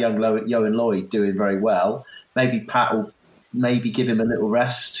 We've had young Ioan Lloyd doing very well. Maybe Pat will give him a little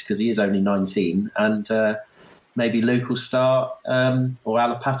rest because he is only 19, and maybe Luke will start or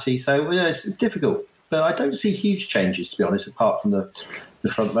Alapati. So it's difficult, but I don't see huge changes, to be honest, apart from the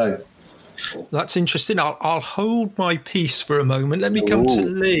front row. That's interesting. I'll hold my peace for a moment. Let me come to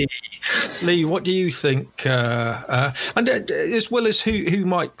Lee. Lee, what do you think? And as well as who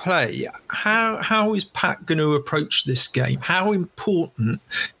might play, how is Pat going to approach this game? How important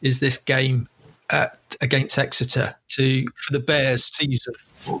is this game against Exeter for the Bears' season?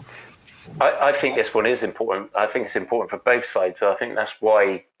 I think this one is important. I think it's important for both sides. I think that's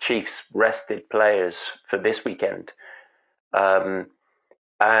why Chiefs rested players for this weekend.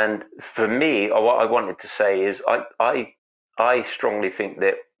 And for me, what I wanted to say is I strongly think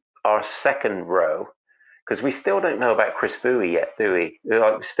that our second row, because we still don't know about Chris Bowie yet, do we? We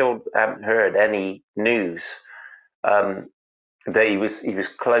still haven't heard any news that he was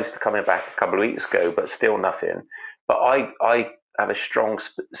close to coming back a couple of weeks ago, but still nothing. But I have a strong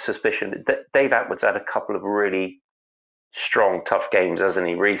suspicion that Dave Atwood's had a couple of really strong, tough games, hasn't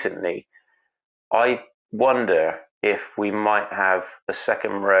he, recently? I wonder if we might have a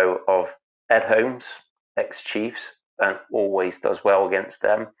second row of Ed Holmes, ex-Chiefs, and always does well against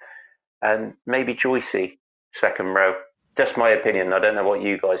them, and maybe Joycey, second row. Just my opinion. I don't know what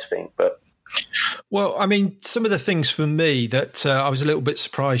you guys think, but... Well, I mean, some of the things for me that I was a little bit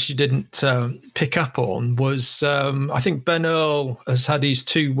surprised you didn't pick up on was I think Ben Earl has had his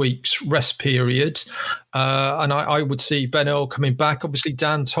 2 weeks rest period, and I would see Ben Earl coming back. Obviously,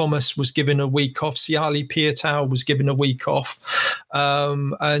 Dan Thomas was given a week off. Siali Piatau was given a week off.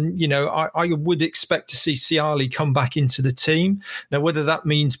 And, I would expect to see Siali come back into the team. Now, whether that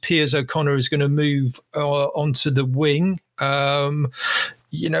means Piers O'Connor is going to move onto the wing,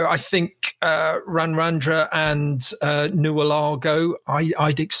 I think Ranrandra and Nualago,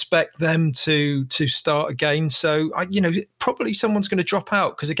 I'd expect them to start again. So, probably someone's going to drop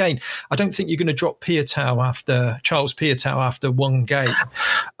out because, again, I don't think you're going to drop Charles Piatau after one game.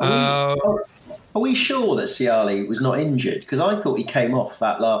 Are we sure that Siali was not injured? Because I thought he came off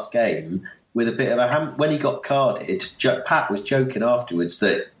that last game with a bit of a when he got carded. Pat was joking afterwards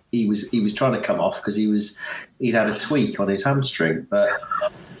that he was trying to come off because he'd had a tweak on his hamstring, but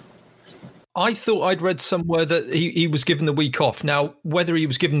I thought I'd read somewhere that he was given the week off. Now, whether he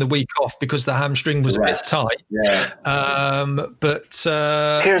was given the week off because the hamstring was a bit tight,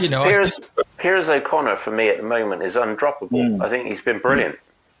 Piers O'Connor for me at the moment is undroppable. I think he's been brilliant.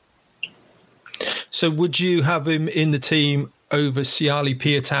 So, would you have him in the team over Siali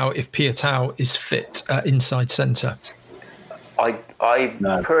Piatau if Piatau is fit inside centre?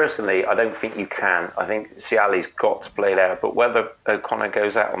 Personally, I don't think you can. I think Siali's got to play there, but whether O'Connor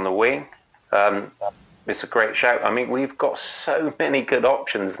goes out on the wing, it's a great shout. I mean, we've got so many good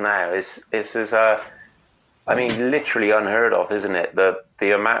options now. This is literally unheard of, isn't it?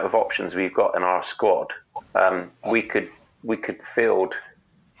 The amount of options we've got in our squad. We could field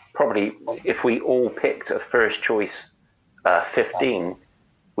probably, if we all picked a first choice 15,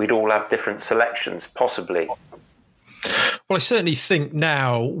 we'd all have different selections, possibly. Well, I certainly think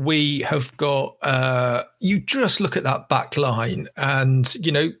now we have got, you just look at that back line and,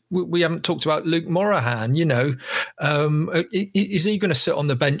 we haven't talked about Luke Morahan, is he going to sit on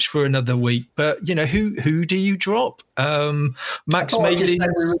the bench for another week? But, who do you drop? Max Maley.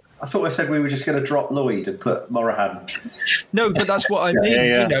 I thought I said we were just going to drop Lloyd and put Morahan. No, but that's what I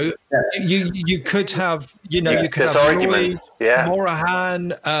mean. You could have, you could have Lloyd,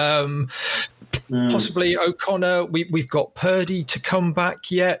 Morahan, possibly O'Connor. We've got Purdy to come back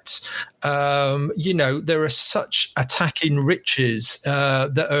yet. There are such attacking riches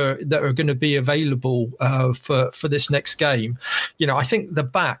that are going to be available for this next game. I think the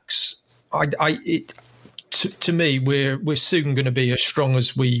backs. to me, we're soon going to be as strong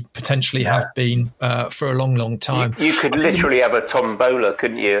as we potentially have been for a long, long time. You could literally have a tombola,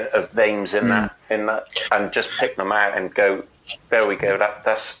 couldn't you, of names in that, and just pick them out and go. There we go.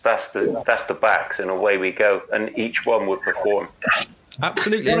 That's the backs, and away we go. And each one would perform.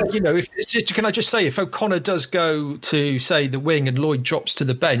 Absolutely. And, can I just say, if O'Connor does go to, say, the wing and Lloyd drops to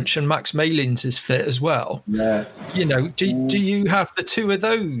the bench and Max Malins is fit as well, do you have the two of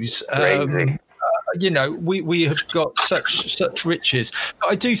those? Crazy. We have got such riches.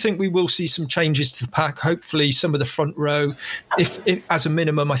 But I do think we will see some changes to the pack. Hopefully, some of the front row. If as a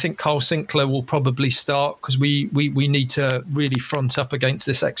minimum, I think Carl Sinclair will probably start because we need to really front up against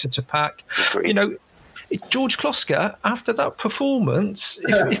this Exeter pack. Agreed. George Kloska, after that performance,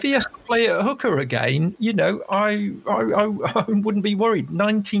 if he has to play at hooker again, I wouldn't be worried.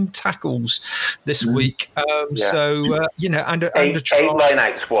 19 tackles this week. So, and a try.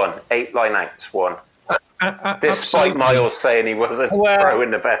 8 line-outs won. Despite Miles saying he wasn't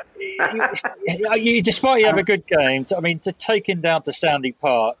throwing the best. Despite he have a good game, to take him down to Sandy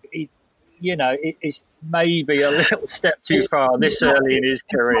Park, it's maybe a little step too far this early in his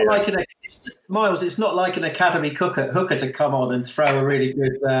career. Miles, it's not like an academy hooker to come on and throw a really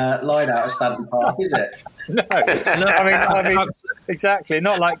good line out of Sandy Park, is it? No, I mean, exactly.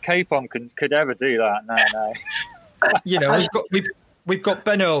 Not like Capon could ever do that. No. We've got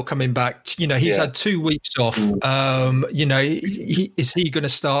Ben Earl coming back. He's had 2 weeks off. Is he going to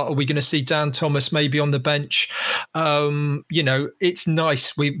start? Are we going to see Dan Thomas maybe on the bench? It's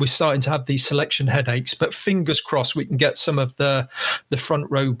nice. We're starting to have these selection headaches, but fingers crossed we can get some of the front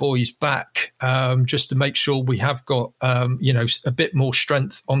row boys back just to make sure we have got a bit more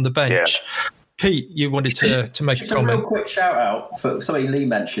strength on the bench. Yeah. Pete, you wanted to make a comment. A real quick shout out for something Lee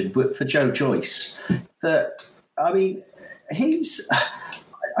mentioned, but for Joe Joyce. I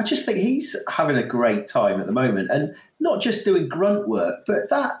just think he's having a great time at the moment, and not just doing grunt work, but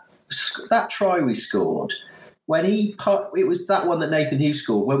that try we scored when it was that one that Nathan Hughes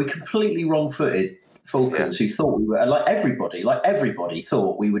scored, where we completely wrong-footed Falcons who thought we were like everybody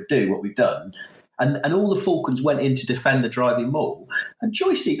thought we would do what we've done, and all the Falcons went in to defend the driving maul, and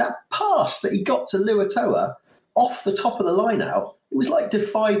Joycey, that pass that he got to Luatoa off the top of the line out. It was like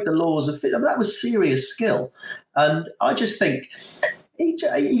defied the laws of that was serious skill. And I just think,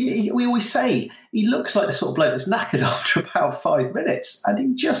 we always say, he looks like the sort of bloke that's knackered after about 5 minutes, and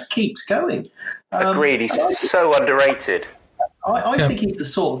he just keeps going. Agreed, he's so underrated. I think he's the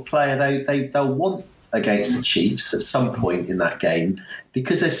sort of player they'll want against the Chiefs at some point in that game,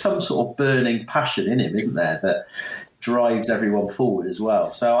 because there's some sort of burning passion in him, isn't there, that drives everyone forward as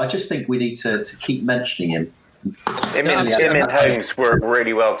well. So I just think we need to keep mentioning him. Him and Holmes work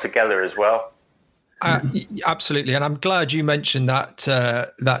really well together as well. Absolutely, and I'm glad you mentioned that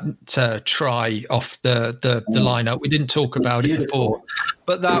try off the lineup. We didn't talk about it before,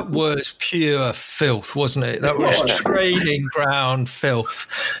 but that was pure filth, wasn't it? That was training ground filth.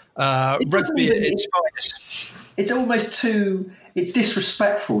 Rugby at its finest. It's almost it's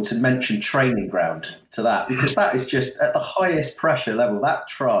disrespectful to mention training ground to that, because that is just at the highest pressure level. That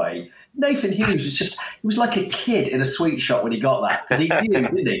try. Nathan Hughes was like a kid in a sweet shop when he got that, because he knew,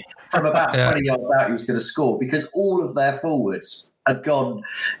 didn't he, from about 20 yards out he was going to score, because all of their forwards had gone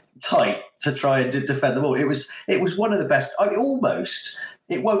tight to try and defend the ball. It was one of the best. Almost,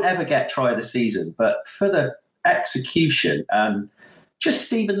 it won't ever get try of the season, but for the execution, just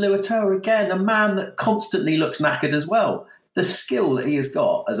Stephen Luatoa again, a man that constantly looks knackered as well. The skill that he has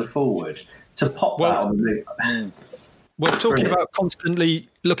got as a forward to pop that on the move. We're talking about constantly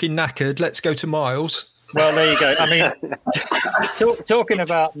looking knackered. Let's go to Miles. Well, there you go. I mean, talking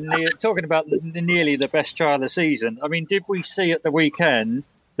about nearly the best try of the season. I mean, did we see at the weekend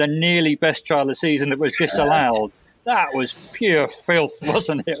the nearly best try of the season that was disallowed? That was pure filth,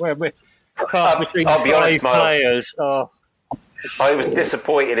 wasn't it? Where we passed between five players. Oh. I was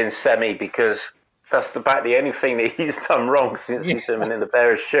disappointed in Semi, because that's about the only thing that he's done wrong since he's been in the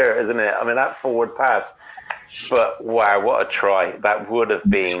Bears shirt, isn't it? I mean, that forward pass. But wow, what a try. That would have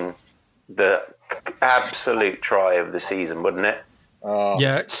been the absolute try of the season, wouldn't it?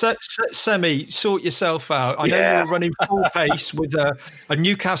 Yeah, Semi, sort yourself out. I know you were running full pace with a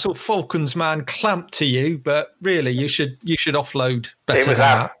Newcastle Falcons man clamped to you, but really you should offload better than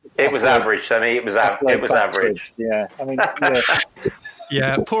that. It was average, Semi. It was average. Yeah, I mean,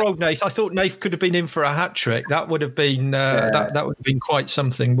 yeah, poor old Nath. I thought Nath could have been in for a hat trick. That would have been that would have been quite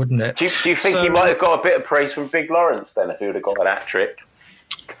something, wouldn't it? Do you think he might have got a bit of praise from Big Lawrence then if he would have got an hat trick?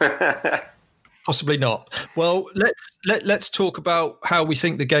 Possibly not. Well, let's talk about how we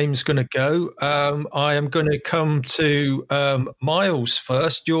think the game's going to go. I am going to come to Miles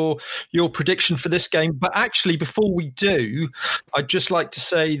first. Your prediction for this game, but actually, before we do, I'd just like to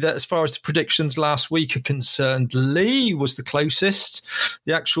say that as far as the predictions last week are concerned, Lee was the closest.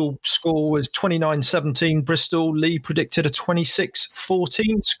 The actual score was 29-17 Bristol. Lee predicted a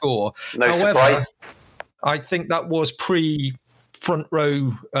 26-14 score. However, surprise. I think that was pre-front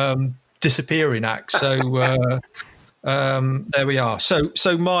row disappearing act. So there we are.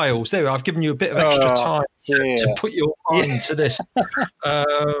 So Miles, there I've given you a bit of extra time to put your mind to this.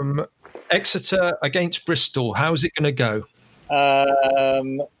 Exeter against Bristol. How's it going to go? I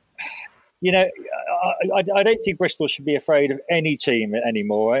don't think Bristol should be afraid of any team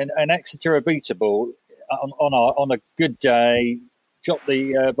anymore. And Exeter are beatable on a good day. Drop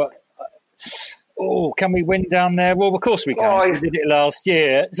the can we win down there? Well, of course we can. We did it last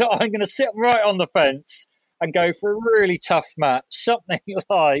year. So I'm going to sit right on the fence and go for a really tough match. Something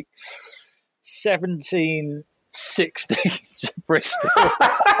like 17-16 to Bristol.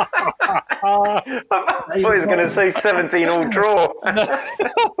 I thought he was going to say 17 all draw.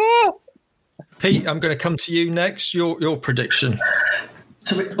 Pete, I'm going to come to you next. Your prediction.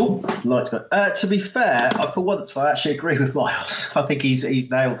 To be fair, for once, I actually agree with Miles. I think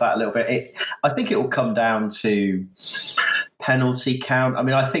he's nailed that a little bit. I think it will come down to penalty count. I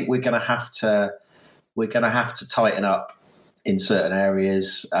mean, I think we're going to have to tighten up in certain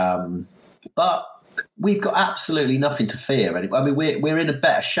areas, but we've got absolutely nothing to fear. I mean, we're in a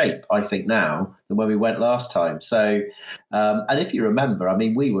better shape, I think, now than when we went last time. So, and if you remember, I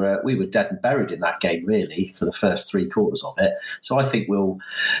mean, we were dead and buried in that game, really, for the first 3 quarters of it. So I think we'll.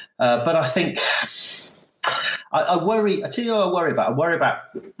 But I think I worry. I tell you what I worry about. I worry about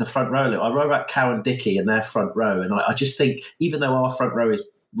the front row. I worry about Cowan Dickey and their front row. And I just think, even though our front row is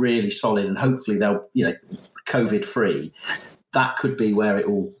really solid and hopefully they'll, COVID free, that could be where it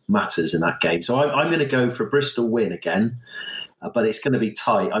all matters in that game. So I'm going to go for a Bristol win again, but it's going to be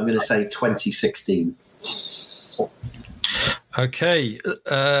tight. I'm going to say 2016. Okay.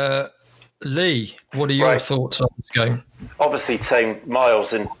 Lee, what are your thoughts on this game? Obviously,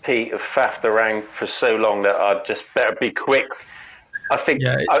 Miles and Pete have faffed around for so long that I'd just better be quick. I think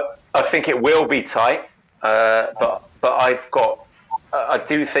I think it will be tight, but I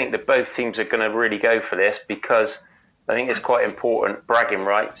do think that both teams are going to really go for this because I think it's quite important, bragging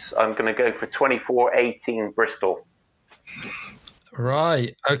rights. I'm going to go for 24-18 Bristol.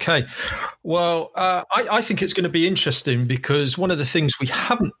 Right. Okay. Well, I think it's going to be interesting because one of the things we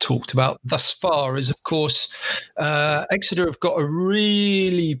haven't talked about thus far is, of course, Exeter have got a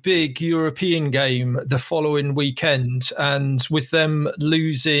really big European game the following weekend. And with them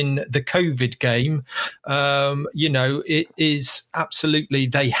losing the COVID game, it is absolutely,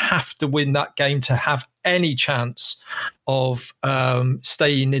 they have to win that game to have any chance of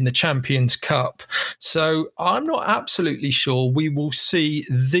staying in the Champions Cup. So I'm not absolutely sure we will see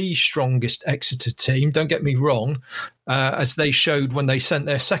the strongest Exeter team. Don't get me wrong. As they showed when they sent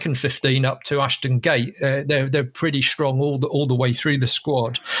their second 15 up to Ashton Gate, they're pretty strong all the way through the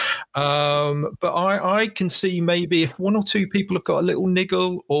squad. But I can see maybe if 1 or 2 people have got a little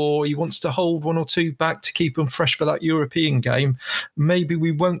niggle, or he wants to hold 1 or 2 back to keep them fresh for that European game, maybe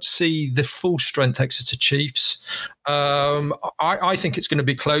we won't see the full strength Exeter Chiefs. I think it's going to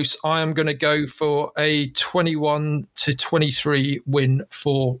be close. I am going to go for a 21-23 win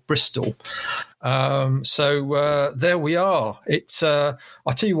for Bristol. So there we are. It's I'll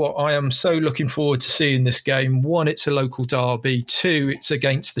tell you what, I am so looking forward to seeing this game. 1, it's a local derby. 2, it's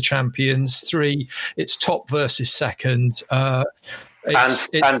against the champions. 3, it's top versus second. And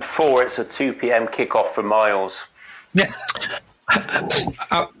 4, it's a 2 p.m. kickoff for Miles. Yeah, absolutely.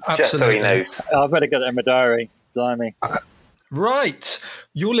 Just so he knows. I better get it in my diary. Blimey. Right.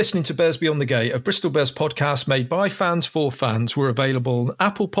 You're listening to Bears Beyond the Gate, a Bristol Bears podcast made by fans for fans. We're available on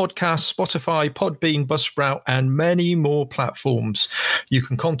Apple Podcasts, Spotify, Podbean, Buzzsprout, and many more platforms. You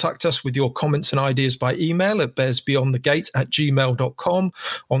can contact us with your comments and ideas by email at bearsbeyondthegate@gmail.com.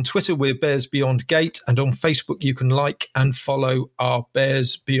 On Twitter, we're Bears Beyond Gate, and on Facebook, you can like and follow our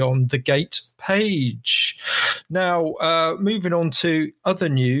Bears Beyond the Gate page. Now, moving on to other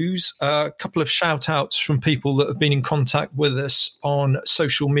news, a couple of shout outs from people that have been in contact with us on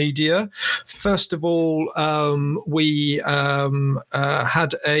social media. First of all, we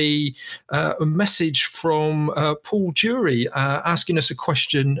had a message from Paul Jury asking us a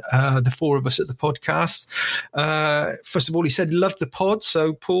question, the 4 of us at the podcast. First of all, he said, love the pod.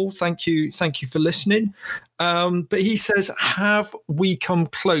 So Paul, thank you for listening. But he says, have we come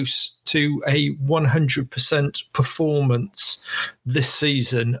close to a 100% performance this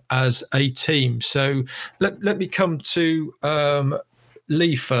season as a team? So let me come to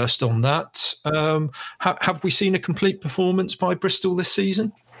Lee first on that. Have we seen a complete performance by Bristol this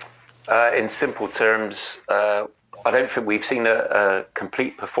season? In simple terms, I don't think we've seen a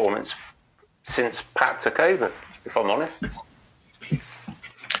complete performance since Pat took over, if I'm honest.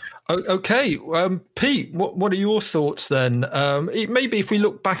 Okay, Pete, what are your thoughts then? Maybe if we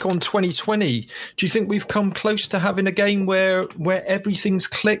look back on 2020, do you think we've come close to having a game where everything's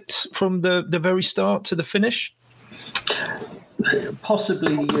clicked from the very start to the finish?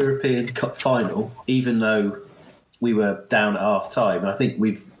 Possibly the European Cup final, even though we were down at half time. I think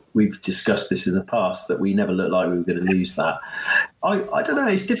we've discussed this in the past, that we never looked like we were going to lose that. I don't know,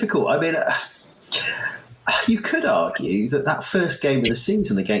 it's difficult. I mean, you could argue that first game of the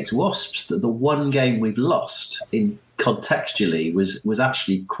season against Wasps, that the one game we've lost in contextually was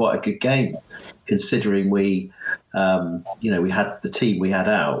actually quite a good game, considering we had the team we had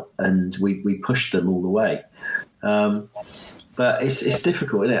out and we pushed them all the way. But it's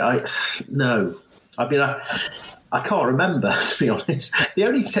difficult, isn't it? I can't remember, to be honest. The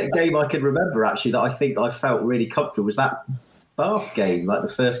only game I can remember, actually, that I think I felt really comfortable was that Bath game, like the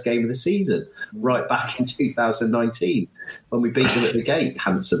first game of the season, right back in 2019, when we beat them at the gate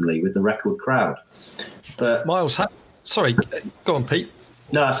handsomely with the record crowd. But Miles, sorry, go on, Pete.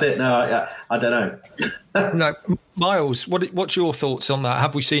 No, that's it. No, I don't know. No, Miles, what's your thoughts on that?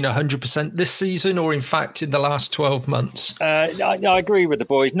 Have we seen 100% this season, or in fact in the last 12 months? I agree with the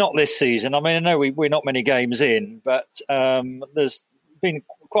boys. Not this season. I mean, I know we're not many games in, but there's been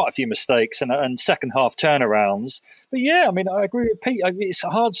quite a few mistakes and second half turnarounds. But yeah, I mean, I agree with Pete. It's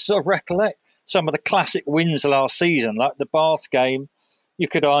hard to sort of recollect some of the classic wins last season, like the Bath game. You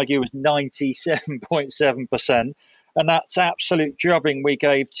could argue was 97.7%. And that's absolute drubbing we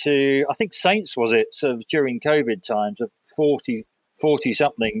gave to, I think Saints, was it, sort of during COVID times, of 40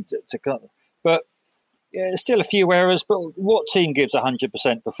 something to cut. But yeah, still a few errors. But what team gives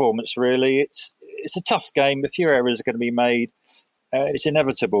 100% performance, really? It's a tough game. A few errors are going to be made. It's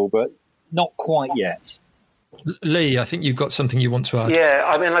inevitable, but not quite yet. Lee, I think you've got something you want to add. Yeah,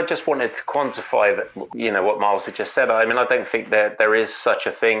 I mean, I just wanted to quantify that, what Miles had just said. I mean, I don't think there is such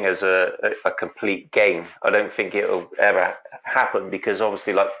a thing as a complete game. I don't think it will ever happen, because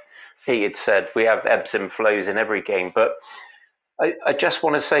obviously, like Pete had said, we have ebbs and flows in every game. But I just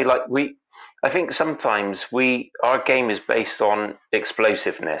want to say, I think sometimes our game is based on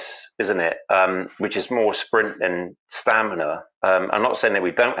explosiveness, isn't it? Which is more sprint than stamina. I'm not saying that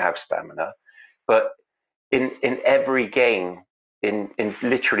we don't have stamina, but in every game, in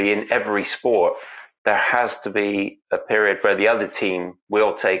literally in every sport, there has to be a period where the other team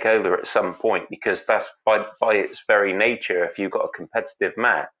will take over at some point, because that's by its very nature. If you've got a competitive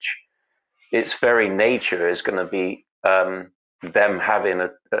match, its very nature is going to be them having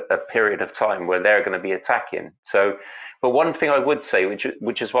a period of time where they're going to be attacking. So, but one thing I would say,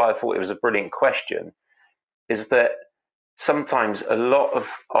 which is why I thought it was a brilliant question, is that sometimes a lot of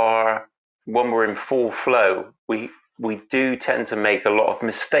when we're in full flow, we do tend to make a lot of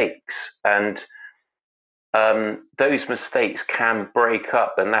mistakes, and those mistakes can break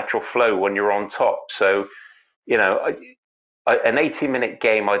up the natural flow when you're on top. So, an 80-minute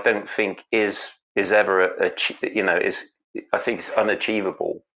game, I don't think is ever I think it's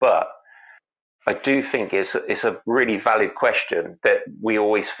unachievable. But I do think it's a really valid question, that we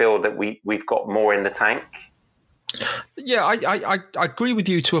always feel that we've got more in the tank. Yeah, I agree with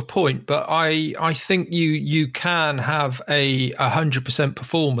you to a point, but I think you can have a 100%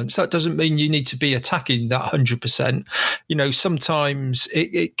 performance. That doesn't mean you need to be attacking that 100%. Sometimes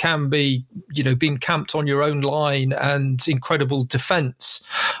it can be, being camped on your own line and incredible defence.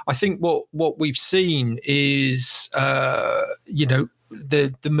 I think what we've seen is,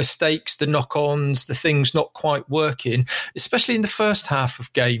 the mistakes, the knock-ons, the things not quite working, especially in the first half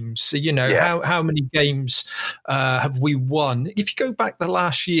of games. So, how many games have we won? If you go back the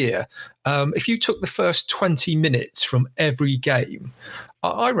last year, if you took the first 20 minutes from every game,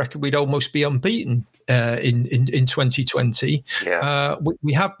 I reckon we'd almost be unbeaten in 2020. Yeah.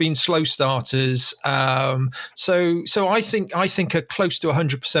 We have been slow starters. So I think a close to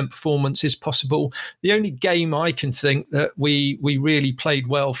 100% performance is possible. The only game I can think that we really played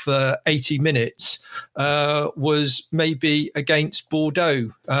well for 80 minutes was maybe against Bordeaux.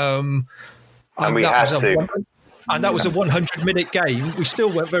 And we had to. And that was a 100-minute game. We still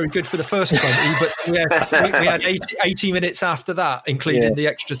weren't very good for the first 20, but we had 80 minutes after that, including the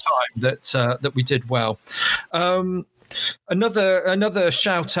extra time that we did well. Another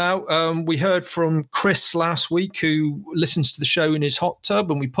shout out. We heard from Chris last week, who listens to the show in his hot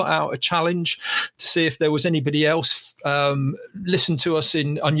tub, and we put out a challenge to see if there was anybody else listen to us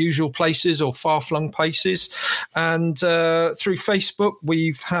in unusual places or far-flung places. And through Facebook,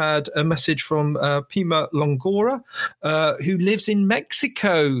 we've had a message from Pima Longora, who lives in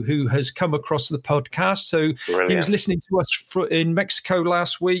Mexico, who has come across the podcast. So Brilliant. He was listening to us in Mexico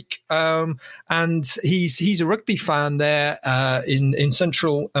last week, and he's a rugby fan there in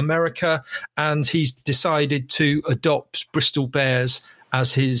Central America, and he's decided to adopt Bristol Bears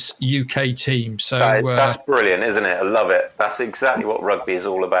as his UK team. So that's brilliant, isn't it? I love it. That's exactly what rugby is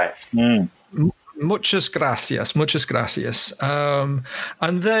all about. Muchas gracias. And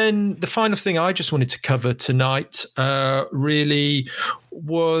then the final thing I just wanted to cover tonight really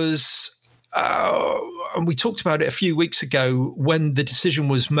was... and we talked about it a few weeks ago when the decision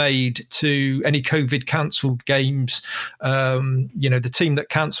was made to any COVID cancelled games. The team that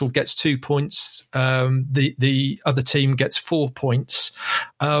cancelled gets 2 points. The other team gets 4 points.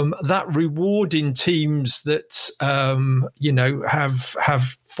 That rewarding teams that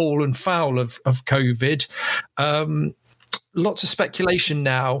have fallen foul of COVID. Lots of speculation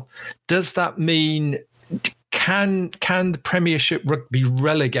now. Does that mean? Can the Premiership Rugby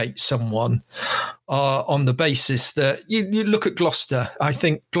relegate someone on the basis that you look at Gloucester? I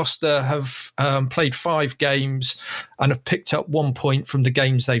think Gloucester have played 5 games and have picked up 1 point from the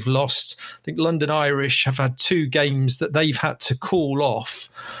games they've lost. I think London Irish have had 2 games that they've had to call off,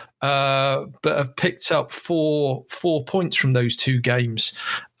 but have picked up four points from those 2 games.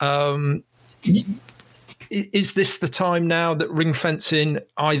 Is this the time now that ring fencing,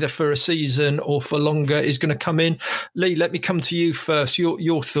 either for a season or for longer, is going to come in? Lee, let me come to you first.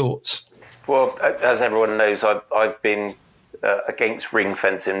 Your thoughts. Well, as everyone knows, I've been against ring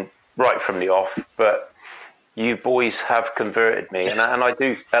fencing right from the off, but you boys have converted me, and I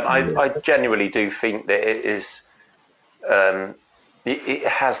do, and I genuinely do think that it is. It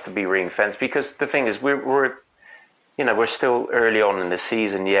has to be ring fenced, because the thing is, we're still early on in the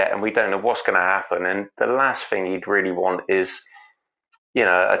season yet, and we don't know what's going to happen. And the last thing you'd really want is,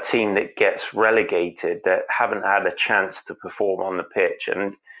 a team that gets relegated, that haven't had a chance to perform on the pitch.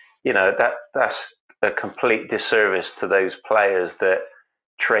 And, that's a complete disservice to those players that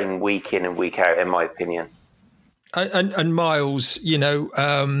train week in and week out, in my opinion. And Miles,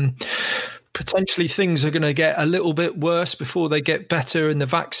 potentially things are going to get a little bit worse before they get better and the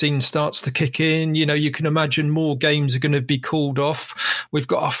vaccine starts to kick in. You can imagine more games are going to be called off. We've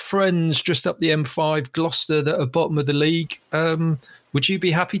got our friends just up the M5, Gloucester, that are bottom of the league. Would you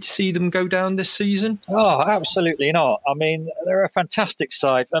be happy to see them go down this season? Oh, absolutely not. I mean, they're a fantastic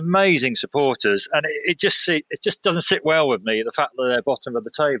side, amazing supporters, and it just doesn't sit well with me, the fact that they're bottom of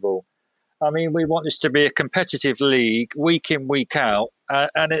the table. I mean, we want this to be a competitive league, week in, week out,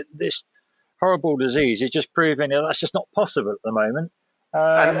 and this horrible disease is just proving that's just not possible at the moment.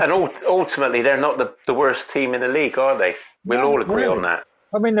 And ultimately, they're not the worst team in the league, are they? We'll all agree on that.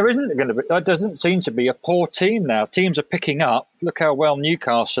 I mean, there doesn't seem to be a poor team now. Teams are picking up. Look how well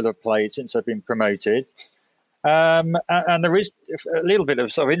Newcastle have played since they've been promoted. And there is a little bit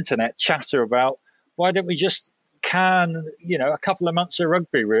of sort of internet chatter about why don't we just can, a couple of months of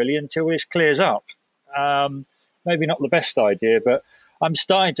rugby, really, until this clears up. Maybe not the best idea, but I'm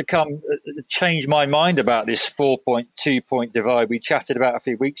starting to change my mind about this 4-point, 2-point divide we chatted about a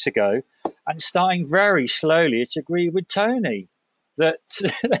few weeks ago, and starting very slowly to agree with Tony that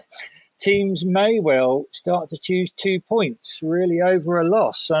teams may well start to choose 2 points really over a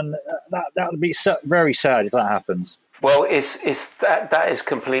loss, and that would be very sad if that happens. Well, that is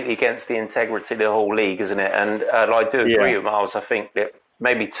completely against the integrity of the whole league, isn't it? And I do agree with Miles. I think that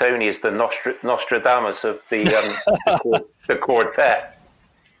maybe Tony is the Nostradamus of the the quartet.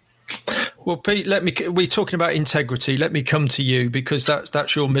 Well, Pete, we're talking about integrity. Let me come to you, because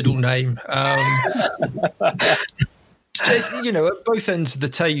that's your middle name. At both ends of the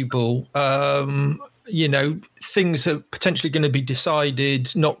table, things are potentially going to be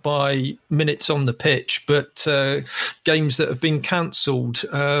decided not by minutes on the pitch, but games that have been cancelled.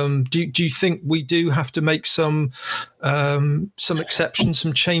 Do you think we do have to make some exceptions,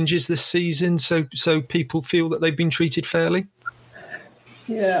 some changes this season, so people feel that they've been treated fairly?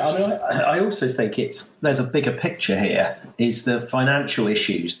 Yeah, I also think there's a bigger picture here. Is the financial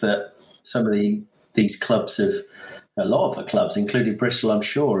issues that some of these clubs a lot of the clubs, including Bristol, I'm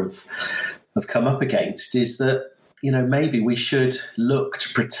sure, have come up against, is that, maybe we should look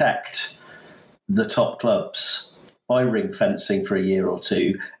to protect the top clubs by ring fencing for a year or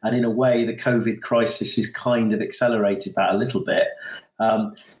two. And in a way, the COVID crisis has kind of accelerated that a little bit.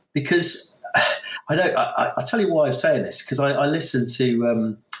 Because I'll tell you why I'm saying this, because I listened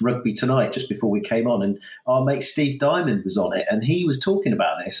to Rugby Tonight just before we came on, and our mate Steve Diamond was on it, and he was talking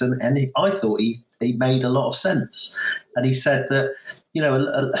about this, and I thought he made a lot of sense. And he said that,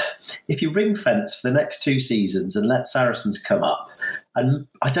 if you ring fence for the next 2 seasons and let Saracens come up, and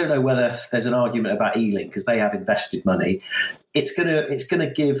I don't know whether there's an argument about Ealing because they have invested money, it's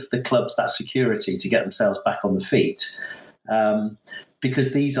gonna give the clubs that security to get themselves back on the feet,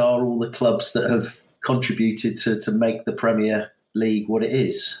 because these are all the clubs that have contributed to make the Premier League what it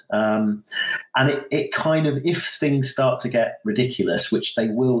is. And it kind of, if things start to get ridiculous, which they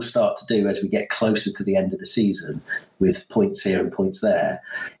will start to do as we get closer to the end of the season with points here and points there,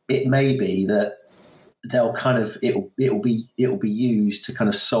 it may be that they'll kind of, it'll be used to kind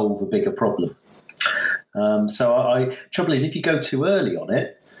of solve a bigger problem. Trouble is, if you go too early on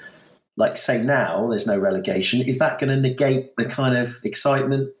it, like say now there's no relegation, is that going to negate the kind of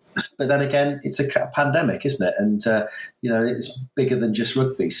excitement? But then again, it's a pandemic, isn't it? And it's bigger than just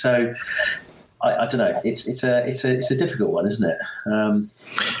rugby. So I don't know. It's a difficult one, isn't it?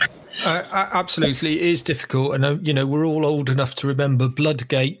 Absolutely, it is difficult, and we're all old enough to remember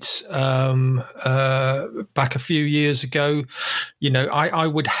Bloodgate back a few years ago. I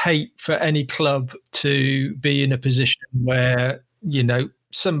would hate for any club to be in a position where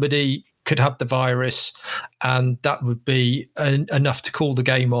somebody could have the virus, and that would be enough to call the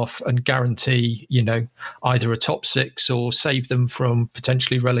game off and guarantee, either a top 6 or save them from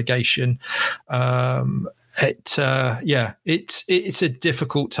potentially relegation. It's a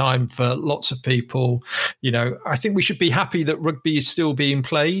difficult time for lots of people. I think we should be happy that rugby is still being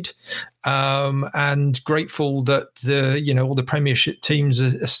played, and grateful that all the Premiership teams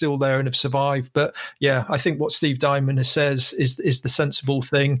are still there and have survived. But yeah, I think what Steve Diamond says is the sensible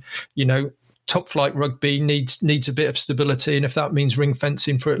thing. Top flight rugby needs a bit of stability, and if that means ring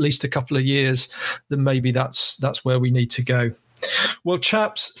fencing for at least a couple of years, then maybe that's where we need to go. Well,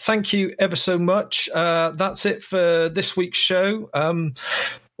 chaps, thank you ever so much. That's it for this week's show.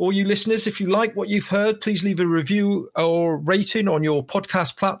 All you listeners, if you like what you've heard, please leave a review or rating on your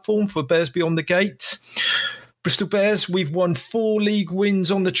podcast platform for Bears Beyond the Gate. Bristol Bears, we've won 4 league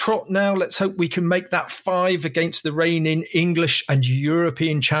wins on the trot now. Let's hope we can make that 5 against the reigning English and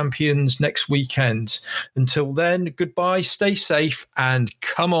European champions next weekend. Until then, goodbye, stay safe, and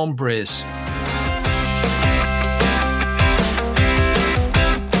come on, Briz.